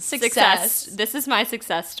Life. Success. This is my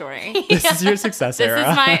success story. This is your success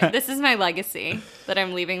era. This is my legacy that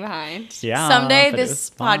I'm leaving behind. Yeah. Someday but it was this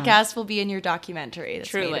fun. podcast will be in your documentary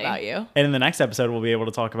that's made Truly. about you. And in the next episode, we'll be able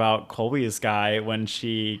to talk about Colby's guy when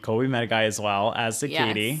Colby met a guy as well, as did Yes.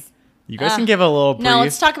 Katie. You guys can give a little brief. No,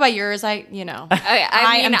 let's talk about yours. I mean,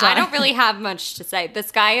 I done. don't really have much to say.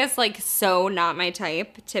 This guy is like so not my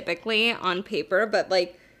type typically on paper, but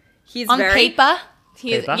like he's on very paper.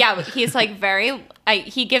 He's Paper? yeah, he's like very.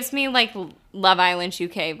 He gives me like Love Island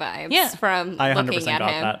UK vibes from I 100% looking at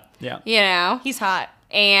got him. that. Yeah. You know, He's hot.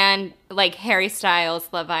 and like Harry Styles,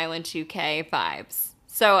 Love Island UK vibes.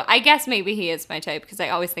 So I guess maybe he is my type because I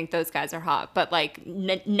always think those guys are hot, but like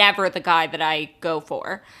never the guy that I go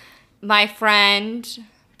for. My friend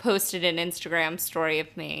posted an Instagram story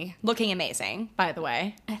of me. Looking amazing, by the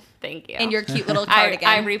way. Thank you. In your cute little cardigan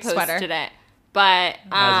I reposted sweater. it, but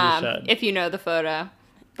As you should. if you know the photo.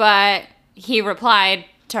 But he replied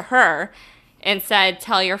to her and said,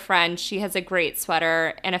 "Tell your friend she has a great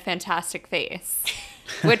sweater and a fantastic face."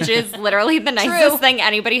 Which is literally the nicest thing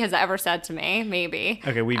anybody has ever said to me, maybe.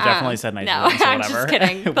 Okay, we've definitely said nicer no, things, so I'm whatever. just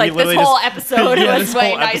kidding. We Like, this literally whole just- episode yeah, was this way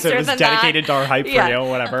whole episode nicer was than dedicated that. to our hype for you,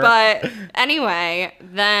 whatever. But anyway,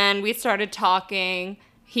 then we started talking.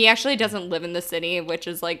 He actually doesn't live in the city, which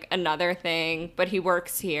is like another thing, but he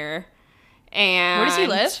works here. And Where does he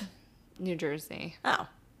live? New Jersey. Oh,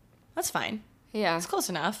 that's fine. Yeah. It's close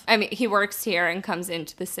enough. I mean, he works here and comes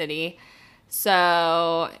into the city.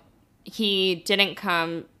 So he didn't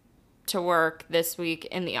come to work this week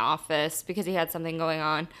in the office because he had something going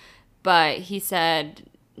on. But he said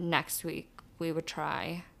next week we would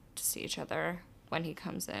try to see each other when he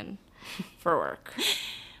comes in for work.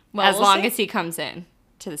 Well, as we'll long see. as he comes in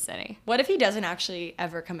to the city. What if he doesn't actually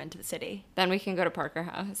ever come into the city? Then we can go to Parker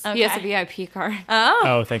House. He has a Okay. VIP card.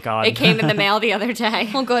 Oh, thank God. It came in the mail the other day.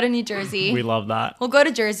 We'll go to New Jersey. We love that. We'll go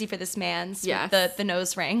to Jersey for this man's Yes. with the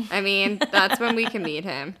nose ring. I mean, that's when we can meet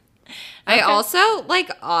him. I also, like,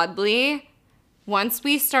 oddly, once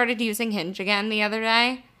we started using Hinge again the other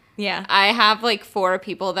day, Yeah. I have, like, 4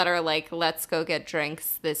 people that are like, let's go get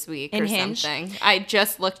drinks this week In or Hinge? something. I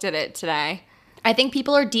just looked at it today. I think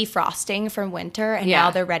people are defrosting from winter and Yeah.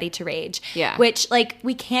 now they're ready to rage. Yeah. Which, like,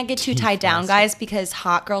 we can't get too tied down, guys, because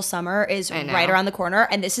hot girl summer is I know. right around the corner.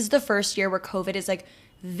 And this is the first year where COVID is, like,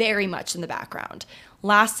 very much in the background.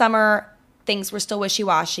 Last summer, things were still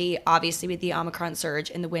wishy-washy, obviously with the Omicron surge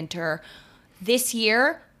in the winter. This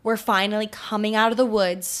year, we're finally coming out of the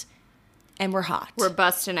woods and we're hot. We're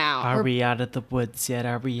busting out. Are we out of the woods yet?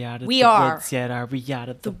 Are we out of We the are. woods yet? Are we out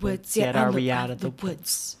of the woods yet? Are we out of the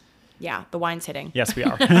woods? Yeah, the wine's hitting. Yes, we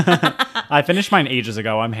are. I finished mine ages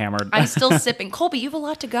ago. I'm hammered. I'm still sipping. Colby, you have a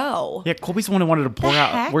lot to go. Yeah, Colby's the one who wanted to pour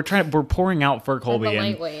out. heck? We're pouring out for Colby, I'm a and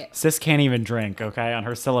lightweight. Sis can't even drink. Okay, on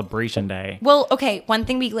her celebration day. Well, okay, one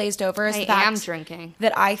thing we glazed over is I the fact am drinking.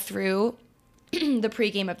 that I threw the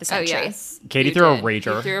pregame of the Oh, century. yes. Katie You threw a did.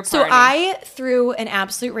 rager. You threw a So party. I threw an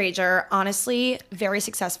absolute rager. Honestly, very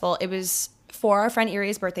successful. It was for our friend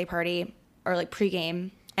Erie's birthday party, or like pregame,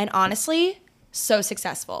 and honestly, so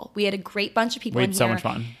successful. We had a great bunch of people We in had here. so much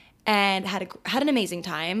fun. And had an amazing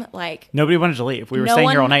time. Like, Nobody wanted to leave. We were No staying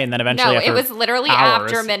here one- all night, and then eventually, No, after it was literally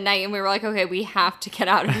hours, after midnight, and we were like, okay, we have to get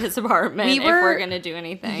out of this apartment We if were- we're going to do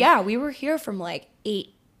anything. yeah, we were here from like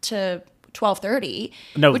 8 to 12:30.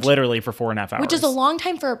 No, which- literally for 4.5 hours. Which is a long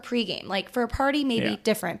time for a pregame. Like for a party, maybe Yeah.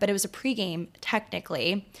 different, but it was a pregame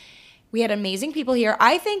technically. We had amazing people here.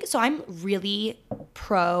 I think so. I'm really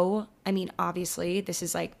pro. I mean, obviously, this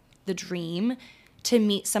is like the dream to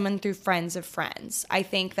meet someone through friends of friends. I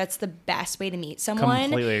think that's the best way to meet someone.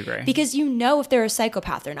 Completely agree. Because you know if they're a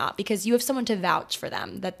psychopath or not, because you have someone to vouch for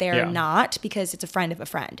them that they're Yeah. not, because it's a friend of a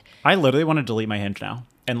friend. I literally want to delete my Hinge now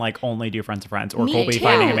and like only do friends of friends or Me Colby too.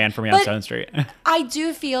 finding a man for me on But- Stone Street. I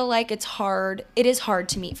do feel like it's hard. It is hard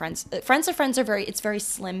to meet friends. Friends of friends are it's very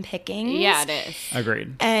slim pickings. Yeah, it is.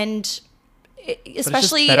 Agreed. And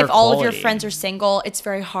especially better if all of your quality. friends are single, it's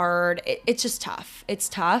very hard. It's just tough. It's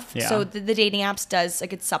tough. Yeah. So the dating apps does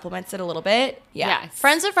like it supplements it a little bit. Yeah. Yes.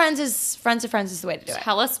 Friends of friends is the way to do it.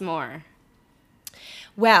 Tell us more.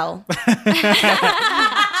 Well,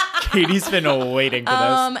 Katie's been waiting for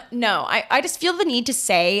this. no, I just feel the need to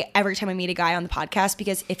say every time I meet a guy on the podcast,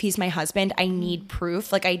 because if he's my husband, I need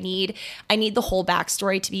proof. Like I need the whole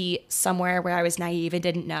backstory to be somewhere where I was naive and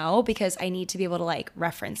didn't know, because I need to be able to like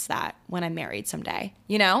reference that when I'm married someday,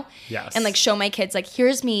 you know? Yes. And like show my kids, like,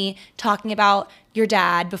 here's me talking about your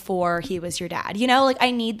dad before he was your dad, you know? Like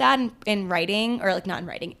I need that in writing, or like not in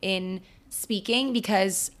writing, in speaking,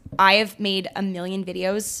 because I have made a million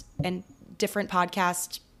videos and different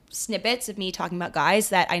podcast snippets of me talking about guys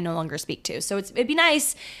that I no longer speak to. So it'd be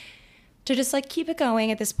nice to just like keep it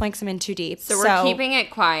going at this point, because I'm in too deep. So we're keeping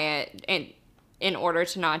it quiet in order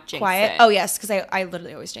to not jinx quiet. it. Oh yes, because I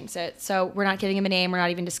literally always jinx it. So we're not giving him a name. We're not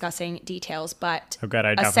even discussing details. But Oh, good.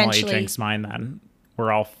 I definitely essentially- jinxed mine then.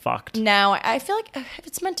 We're all fucked. no, I feel like if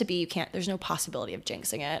it's meant to be, you can't. There's no possibility of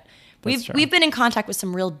jinxing it. true. We've been in contact with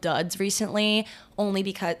some real duds recently, only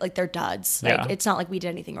because like they're duds. Like Yeah. it's not like we did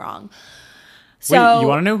anything wrong. Wait, So you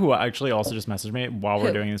want to know who actually also just messaged me while we're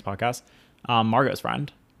Who? doing this podcast? Margot's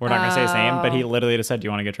friend. We're not going to say his name, but he literally just said, do you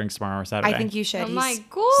want to get drinks tomorrow or Saturday? I think you should. Oh He's my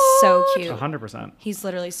God. so cute. 100%. He's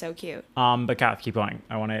literally so cute. But Kath, keep going.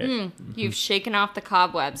 I want to... You've shaken off the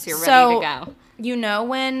cobwebs. You're So, ready to go. you know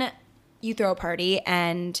when you throw a party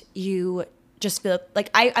and you just feel like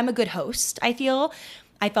I'm a good host, I feel.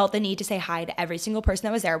 I felt the need to say hi to every single person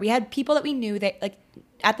that was there. We had people that we knew that, like,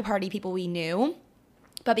 at the party, people we knew.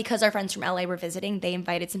 But because our friends from LA were visiting, they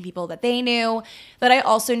invited some people that they knew that I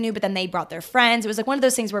also knew, but then they brought their friends. It was like one of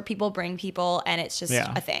those things where people bring people and it's just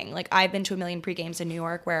Yeah. a thing. Like I've been to a million pre-games in New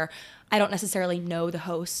York where I don't necessarily know the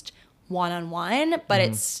host one-on-one, but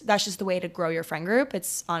that's just the way to grow your friend group.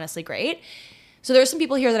 It's honestly great. So there were some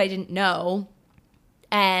people here that I didn't know.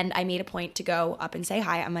 And I made a point to go up and say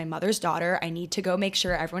hi. I'm my mother's daughter. I need to go make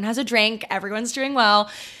sure everyone has a drink. Everyone's doing well.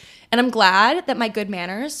 And I'm glad that my good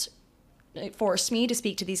manners forced me to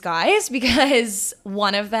speak to these guys, because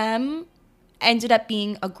one of them ended up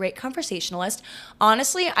being a great conversationalist.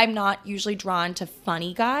 Honestly, I'm not usually drawn to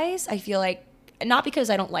funny guys. I feel like, not because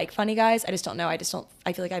I don't like funny guys. I just don't know. I feel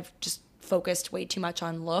like I've just focused way too much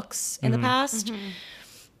on looks in the past.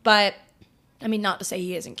 But I mean, not to say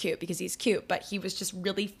he isn't cute, because he's cute, but he was just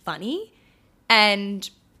really funny and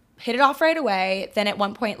hit it off right away. Then at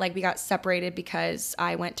one point, like, we got separated because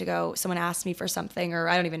I went to go, someone asked me for something, or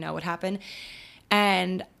I don't even know what happened.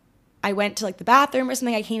 And I went to like the bathroom or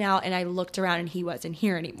something. I came out and I looked around and he wasn't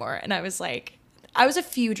here anymore. And I was like, I was a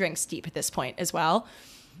few drinks deep at this point as well.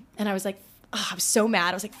 And I was like, oh, I was so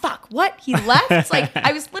mad. I was like, fuck, what? He left? It's like,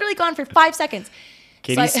 I was literally gone for 5 seconds.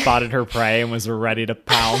 Katie So spotted her prey and was ready to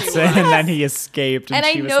pounce, and then he escaped. And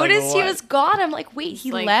I she was noticed like, he "What?" was gone. I'm like, wait,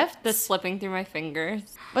 he Like left? the slipping through my fingers.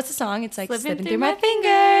 What's the song? It's like Slipping slipping through through my my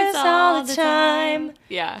fingers fingers all the time.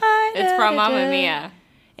 Yeah. I It's from da- da- Mamma da. Mia.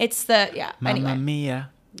 It's the, yeah, Mamma anyway. mia.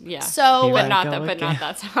 Yeah. So, but Here not I that go but again.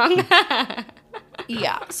 not that song.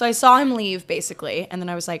 yeah. So I saw him leave, basically. And then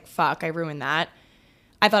I was like, fuck, I ruined that.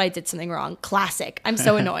 I thought I did something wrong. Classic. I'm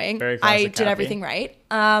so annoying. Very I classic, did Kathy. everything right.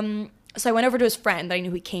 So I went over to his friend that I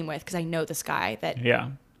knew he came with, because I know this guy that Yeah.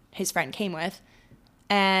 his friend came with,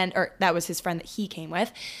 or that was his friend that he came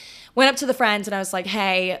with. Went up to the friends and I was like,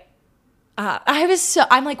 hey,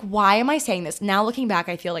 I'm like, why am I saying this? Now looking back,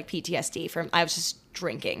 I feel like PTSD from, I was just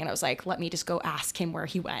drinking and I was like, let me just go ask him where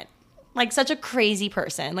he went. Like such a crazy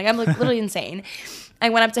person. Like I'm like literally insane. I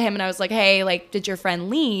went up to him and I was like, hey, like, did your friend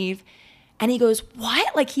leave? And he goes,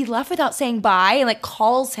 what? Like he left without saying bye, and like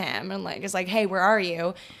calls him and like is like, hey, where are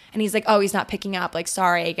you? And he's like, oh, he's not picking up. Like,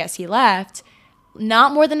 sorry, I guess he left.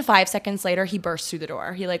 Not more than 5 seconds later, he bursts through the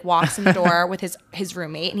door. He like walks in the door with his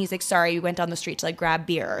roommate and he's like, sorry, we went down the street to like grab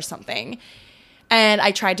beer or something. And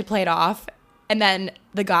I tried to play it off. And then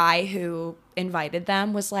the guy who invited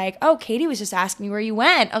them was like, oh, Katie was just asking me where you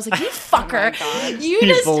went. I was like, you fucker. God. You He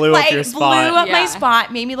just blew up like your blew spot. up my Yeah.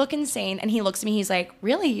 spot, made me look insane. And he looks at me, he's like,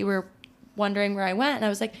 really? You were wondering where I went? And I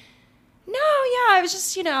was like, no, yeah, I was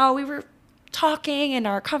just, we were talking and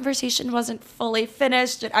our conversation wasn't fully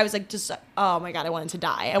finished. And I was like, just, oh my God, I wanted to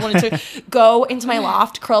die. I wanted to go into my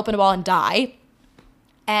loft, curl up in a ball and die.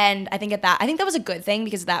 And I think that was a good thing,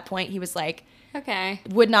 because at that point he was like, Okay.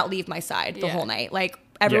 would not leave my side the Yeah. whole night. Like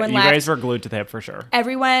Yeah, everyone you left. guys were glued to the hip for sure.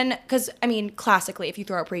 Everyone, because I mean, classically, if you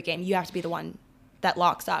throw a pregame, you have to be the one that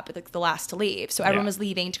locks up, like the last to leave. So everyone Yeah. was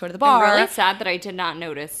leaving to go to the I'm bar. really sad that I did not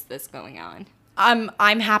notice this going on.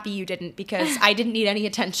 I'm happy you didn't because I didn't need any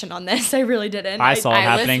attention on this. I really didn't. I saw it I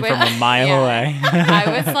was happening with- from a mile Yeah. away.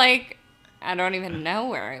 I was like, I don't even know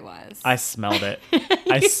where I was. I smelled it.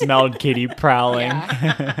 I smelled Katie prowling.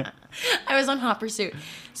 Yeah. I was on hot pursuit.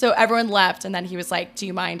 So everyone left, and then he was like, "Do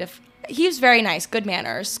you mind if?" He was very nice, good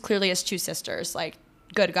manners. Clearly, has two sisters, like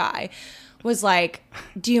good guy. Was like,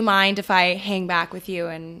 "Do you mind if I hang back with you?"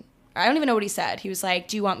 And I don't even know what he said. He was like,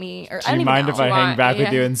 "Do you want me?" Or I Do don't you even mind know. if I hang want- back with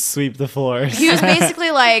yeah. you and sweep the floors? He was basically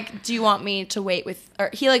like, "Do you want me to wait with?" Or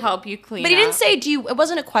he like Help you clean But he didn't up. say, "Do you?" It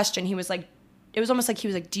wasn't a question. He was like, it was almost like he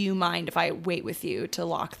was like, "Do you mind if I wait with you to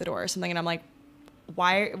lock the door or something?" And I'm like,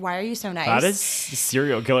 "Why are you so nice?" That is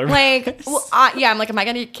serial killer. like, well, yeah. I'm like, am I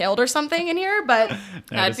gonna get killed or something in here? But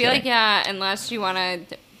Yeah, I'd just be like, kidding. yeah, unless you want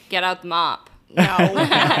to get out the mop. no,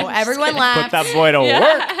 everyone Put laughed. that boy to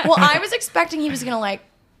work. Well, I was expecting he was gonna like.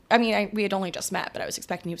 I mean, we had only just met, but I was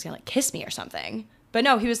expecting he was gonna like kiss me or something. But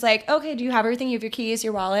no, he was like, "Okay, do you have everything? You have your keys,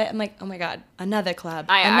 your wallet." I'm like, "Oh my god, another club."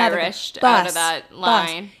 I another Irished club. out Bus, of that bus.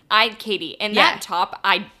 line. Katie, in Yeah. that top,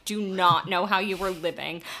 I do not know how you were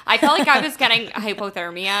living. I felt like I was getting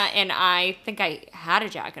hypothermia, and I think I had a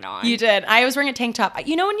jacket on. You did. I was wearing a tank top.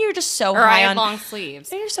 You know when you're just so Or I high had on long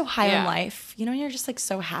sleeves. you know, you're so high on Yeah. life. You know, you're just like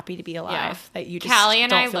so happy to be alive that you just Callie and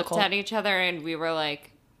don't I feel looked cold. at each other, and we were like,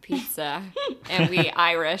 pizza. And we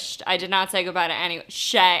Irished. I did not say goodbye to anyone.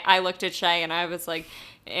 Shay, I looked at Shay, and I was like,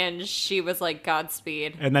 and she was like,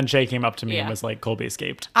 Godspeed. And then Shay came up to me and Yeah. was like, Colby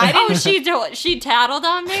escaped. Oh, she tattled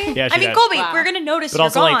on me? Yeah, she I mean, did. Colby, Wow. we're gonna notice But you're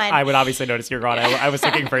also, gone. like, I would obviously notice you're gone. I was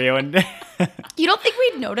looking for you, and You don't think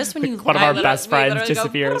we'd notice when you one of I our literally- best we friends literally go,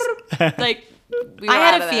 disappears. Like, we were I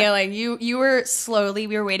had out a of there. feeling you were slowly.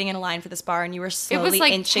 We were waiting in a line for this bar, and you were It slowly was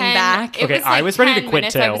like inching 10 back. It Okay, was I like was ready to 10 quit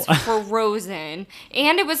minutes. I was too. frozen,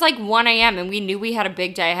 and it was like 1 a.m. and we knew we had a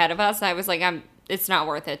big day ahead of us. I was like, it's not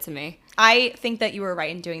worth it to me. I think that you were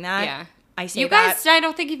right in doing that. Yeah, I say you that. guys. I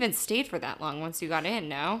don't think even stayed for that long once you got in.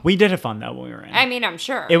 No, We did have fun though when we were in. I mean, I'm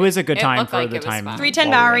sure It was a good time looked for like the it was time. fun. 310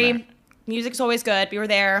 while we were in Bowery. Music's always good. We were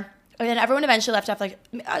there. And then everyone eventually left after like,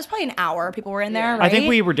 it was probably an hour. People were in there, Yeah. right? I think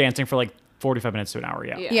we were dancing for like 45 minutes to an hour.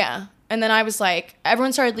 Yeah. Yeah. Yeah. And then I was like,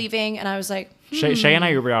 everyone started leaving, and I was like, Shay and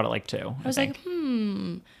I Ubered out at like 2. I was like,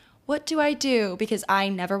 what do I do? Because I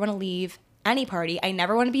never want to leave any party. I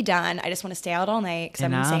never want to be done. I just want to stay out all night because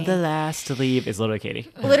I'm and I'm insane. the last to leave is literally Katie.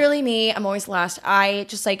 Literally me. I'm always last. I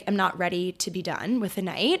just like am not ready to be done with the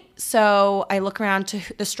night. So I look around to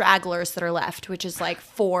the stragglers that are left, which is like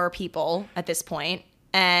 4 people at this point,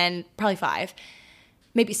 and probably 5,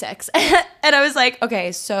 maybe 6. And I was like,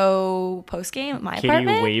 okay, so post game at my Katie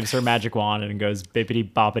apartment. waves her magic wand and goes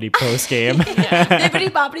bippity boppity post game. Bippity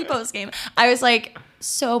boppity post game. I was like,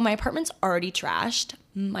 so my apartment's already trashed.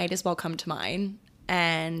 Might as well come to mine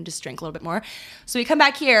and just drink a little bit more. So we come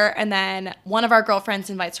back here, and then one of our girlfriends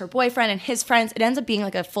invites her boyfriend and his friends. It ends up being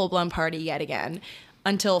like a full blown party yet again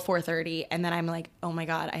until 4:30, and then I'm like, oh my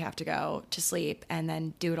god, I have to go to sleep and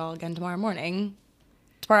then do it all again tomorrow morning,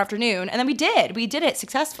 tomorrow afternoon. And then we did it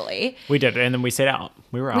successfully. We did, and then we stayed out.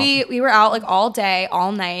 We were out. We were out like all day,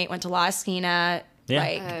 all night. Went to La Esquina. Yeah.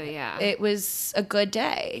 Like, Oh, yeah. it was a good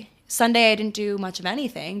day. Sunday I didn't do much of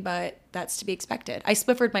anything, but that's to be expected. I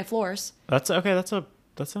Swiffered my floors. That's okay. That's an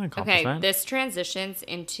Okay, accomplishment. this transitions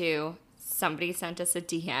into somebody sent us a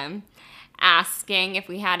DM asking if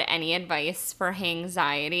we had any advice for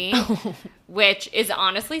anxiety, which is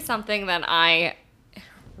honestly something that I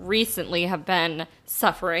recently have been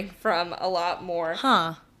suffering from a lot more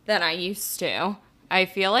Huh. than I used to. I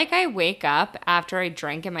feel like I wake up after I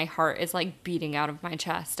drink and my heart is like beating out of my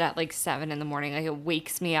chest at like 7 in the morning. Like it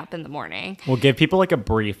wakes me up in the morning. We'll give people like a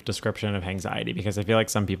brief description of anxiety because I feel like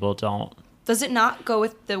some people don't Does it not go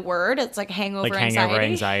with the word? It's like hangover like anxiety. hangover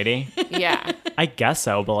anxiety. Yeah. I guess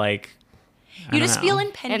so, but like I You don't just know. feel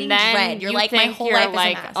impending And then dread. You're you like, my think whole you're life is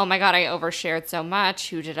like, a mess. oh my god, I overshared so much.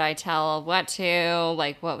 Who did I tell what to?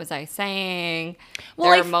 Like, what was I saying?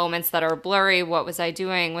 Well, there I are moments that are blurry. What was I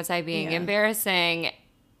doing? Was I being Yeah. embarrassing?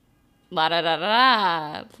 La da da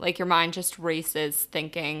da da. Like your mind just races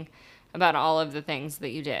thinking about all of the things that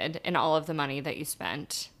you did and all of the money that you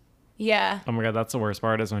spent. Yeah. Oh my god, that's the worst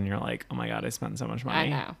part is when you're like, oh my god, I spent so much money. I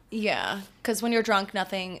know. Yeah. Because when you're drunk,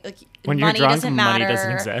 nothing, like, When you're money drunk, doesn't money matter.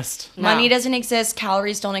 doesn't exist. Money No. doesn't exist.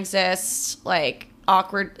 Calories don't exist. Like,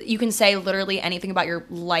 awkward. You can say literally anything about your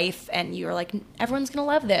life, and you're like, everyone's going to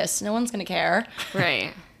love this. No one's going to care.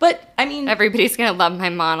 Right. But, I mean, Everybody's gonna love my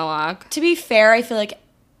monologue. to be fair, I feel like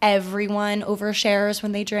everyone overshares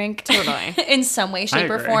when they drink. Totally. In some way, shape,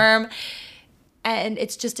 or agree. form. And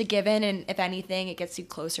it's just a given. And if anything, it gets you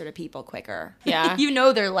closer to people quicker. Yeah. You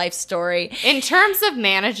know their life story. In terms of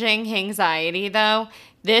managing anxiety, though,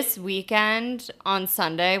 this weekend on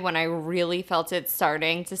Sunday, when I really felt it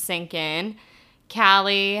starting to sink in,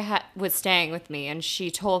 Callie was staying with me, and she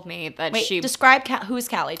told me that Wait, describe who's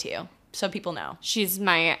Callie to you so people know. she's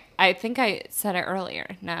my, I think I said it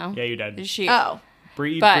earlier, no? Yeah, you did. Oh.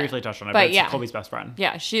 You But- briefly touched on it, but but it's yeah. Colby's best friend.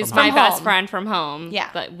 Yeah, she's From my home. best friend from home. Yeah.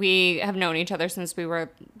 But we have known each other since we were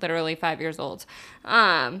literally 5 years old.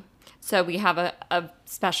 So we have a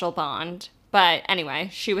special bond. But anyway,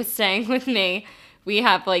 she was staying with me. We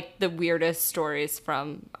have like the weirdest stories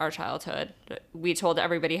from our childhood. We told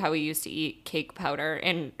everybody how we used to eat cake powder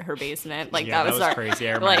in her basement. Like Yeah, that was our, crazy.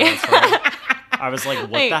 I remember like- that story. I was like,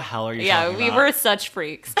 what Like, the hell are you yeah, talking we about? were such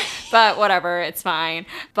freaks. But whatever, it's fine.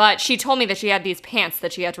 But she told me that she had these pants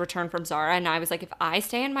that she had to return from Zara. And I was like, if I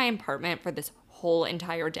stay in my apartment for this whole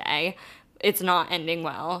entire day, it's not ending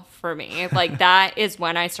well for me. Like, that is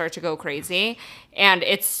when I start to go crazy. And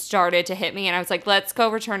it started to hit me. And I was like, let's go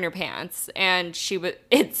return your pants. And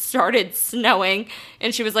it started snowing.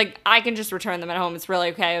 And she was like, I can just return them at home. It's really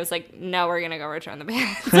okay. I was like, no, we're going to go return the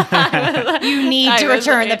pants. You need to I was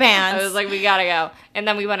return the like- pants. I was like, we gotta go. And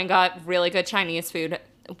then we went and got really good Chinese food.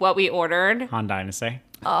 What we ordered, Han Dynasty.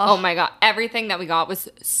 oh my god, everything that we got was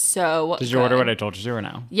so Did you order good. what I told you to or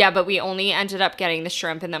no? Yeah, but we only ended up getting the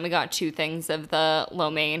shrimp, and then we got 2 things of the lo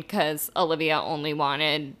mein because Olivia only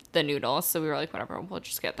wanted the noodles. So we were like, whatever, we'll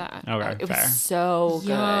just get that. Okay, It fair. was so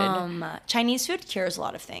good. Chinese food cures a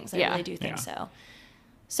lot of things. I Yeah. really do think Yeah. so.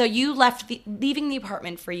 So you leaving the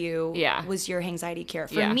apartment for you Yeah. was your anxiety cure.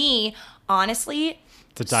 For Yeah. me, honestly,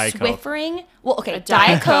 It's a Diet Coke. Swiffering. Well, okay,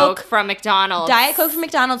 Diet Coke from McDonald's. Diet Coke from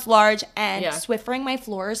McDonald's large and Yeah. Swiffering my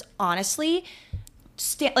floors, honestly,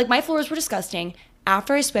 like my floors were disgusting.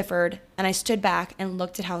 After I Swiffered and I stood back and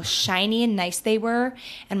looked at how shiny and nice they were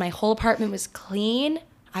and my whole apartment was clean,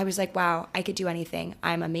 I was like, wow, I could do anything.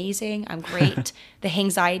 I'm amazing. I'm great. The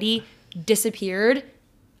anxiety disappeared.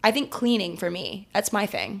 I think cleaning for me, that's my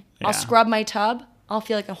thing. Yeah. I'll scrub my tub. I'll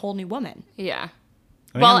feel like a whole new woman. Yeah.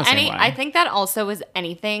 I think Well, I'm the same way. I think that also is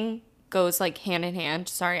anything goes like hand in hand.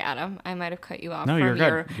 Sorry, Adam, I might have cut you off No, from you're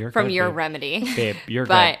good. You're from good, your babe. remedy. Babe, you're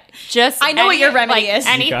But good. just I know what your remedy like, is.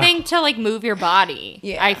 Anything to like move your body.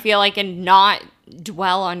 Yeah. I feel like, and not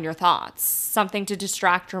dwell on your thoughts. Something to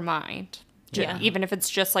distract your mind. Yeah. Even if it's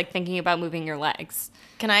just like thinking about moving your legs.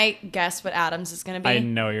 Can I guess what Adam's is going to be? I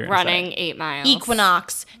know you're gonna Running say. 8 miles.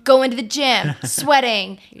 Equinox, going to the gym,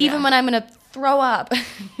 sweating, even when I'm going to throw up.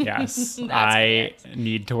 Yes, That's I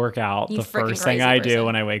need to work out. You The freaking first thing crazy I do person.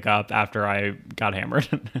 when I wake up after I got hammered.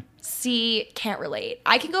 See, can't relate.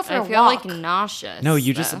 I can go for I a feel walk. like nauseous. No,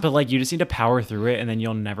 you just, though. but like, you just need to power through it, and then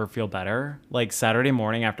you'll never feel better. Like Saturday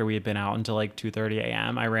morning, after we had been out until like 2:30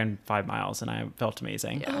 a.m., I ran 5 miles, and I felt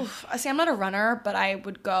amazing. Yeah, Oof. See, I'm not a runner, but I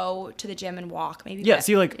would go to the gym and walk. Maybe.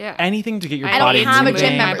 see, like Yeah. anything to get your I I body don't have a moving.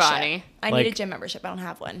 gym my membership. body. I Like- need a gym membership. I don't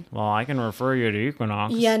have one. Well, I can refer you to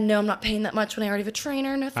Equinox. Yeah, no, I'm not paying that much when I already have a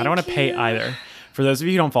trainer. No, I don't want to pay either. For those of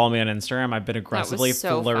you who don't follow me on Instagram, I've been aggressively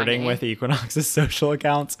so flirting funny. with Equinox's social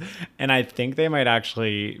accounts, and I think they might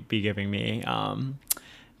actually be giving me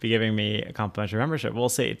a complimentary membership. We'll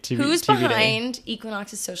see. Who's TBD. behind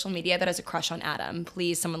Equinox's social media that has a crush on Adam?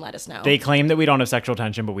 Please, someone let us know. They claim that we don't have sexual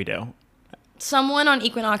tension, but we do. Someone on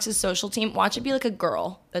Equinox's social team, watch it be like a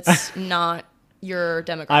girl that's not your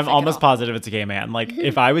demographic. I'm at almost all. positive it's a gay man. Like,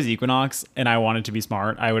 if I was Equinox and I wanted to be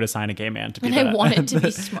smart, I would assign a gay man to be And I wanted to be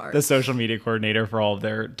smart. the social media coordinator for all of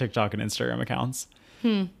their TikTok and Instagram accounts.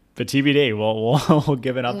 But TBD, we'll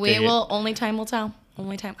give an update. We will. Only time will tell.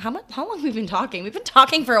 Only time. How long have we been talking? We've been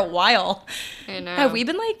talking for a while. I know. Have we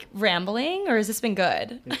been like rambling, or has this been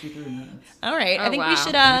good? All right. I Oh, think wow. we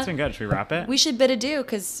should. It's been good. Should we wrap it? We should bid adieu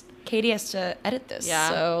because Katie has to edit this. Yeah.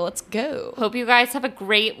 So let's go. Hope you guys have a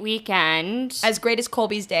great weekend. As great as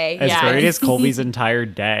Colby's day. As Yeah. great as Colby's entire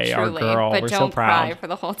day, our Truly, girl. but We're so don't proud. cry for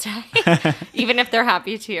the whole day, even if they're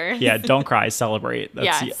happy tears. Yeah, don't cry, celebrate.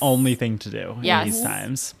 That's the Yes. only thing to do in Yes. these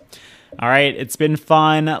times. All right, it's been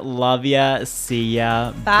fun. Love ya. See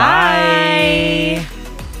ya. Bye.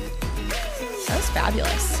 That was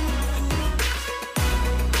fabulous.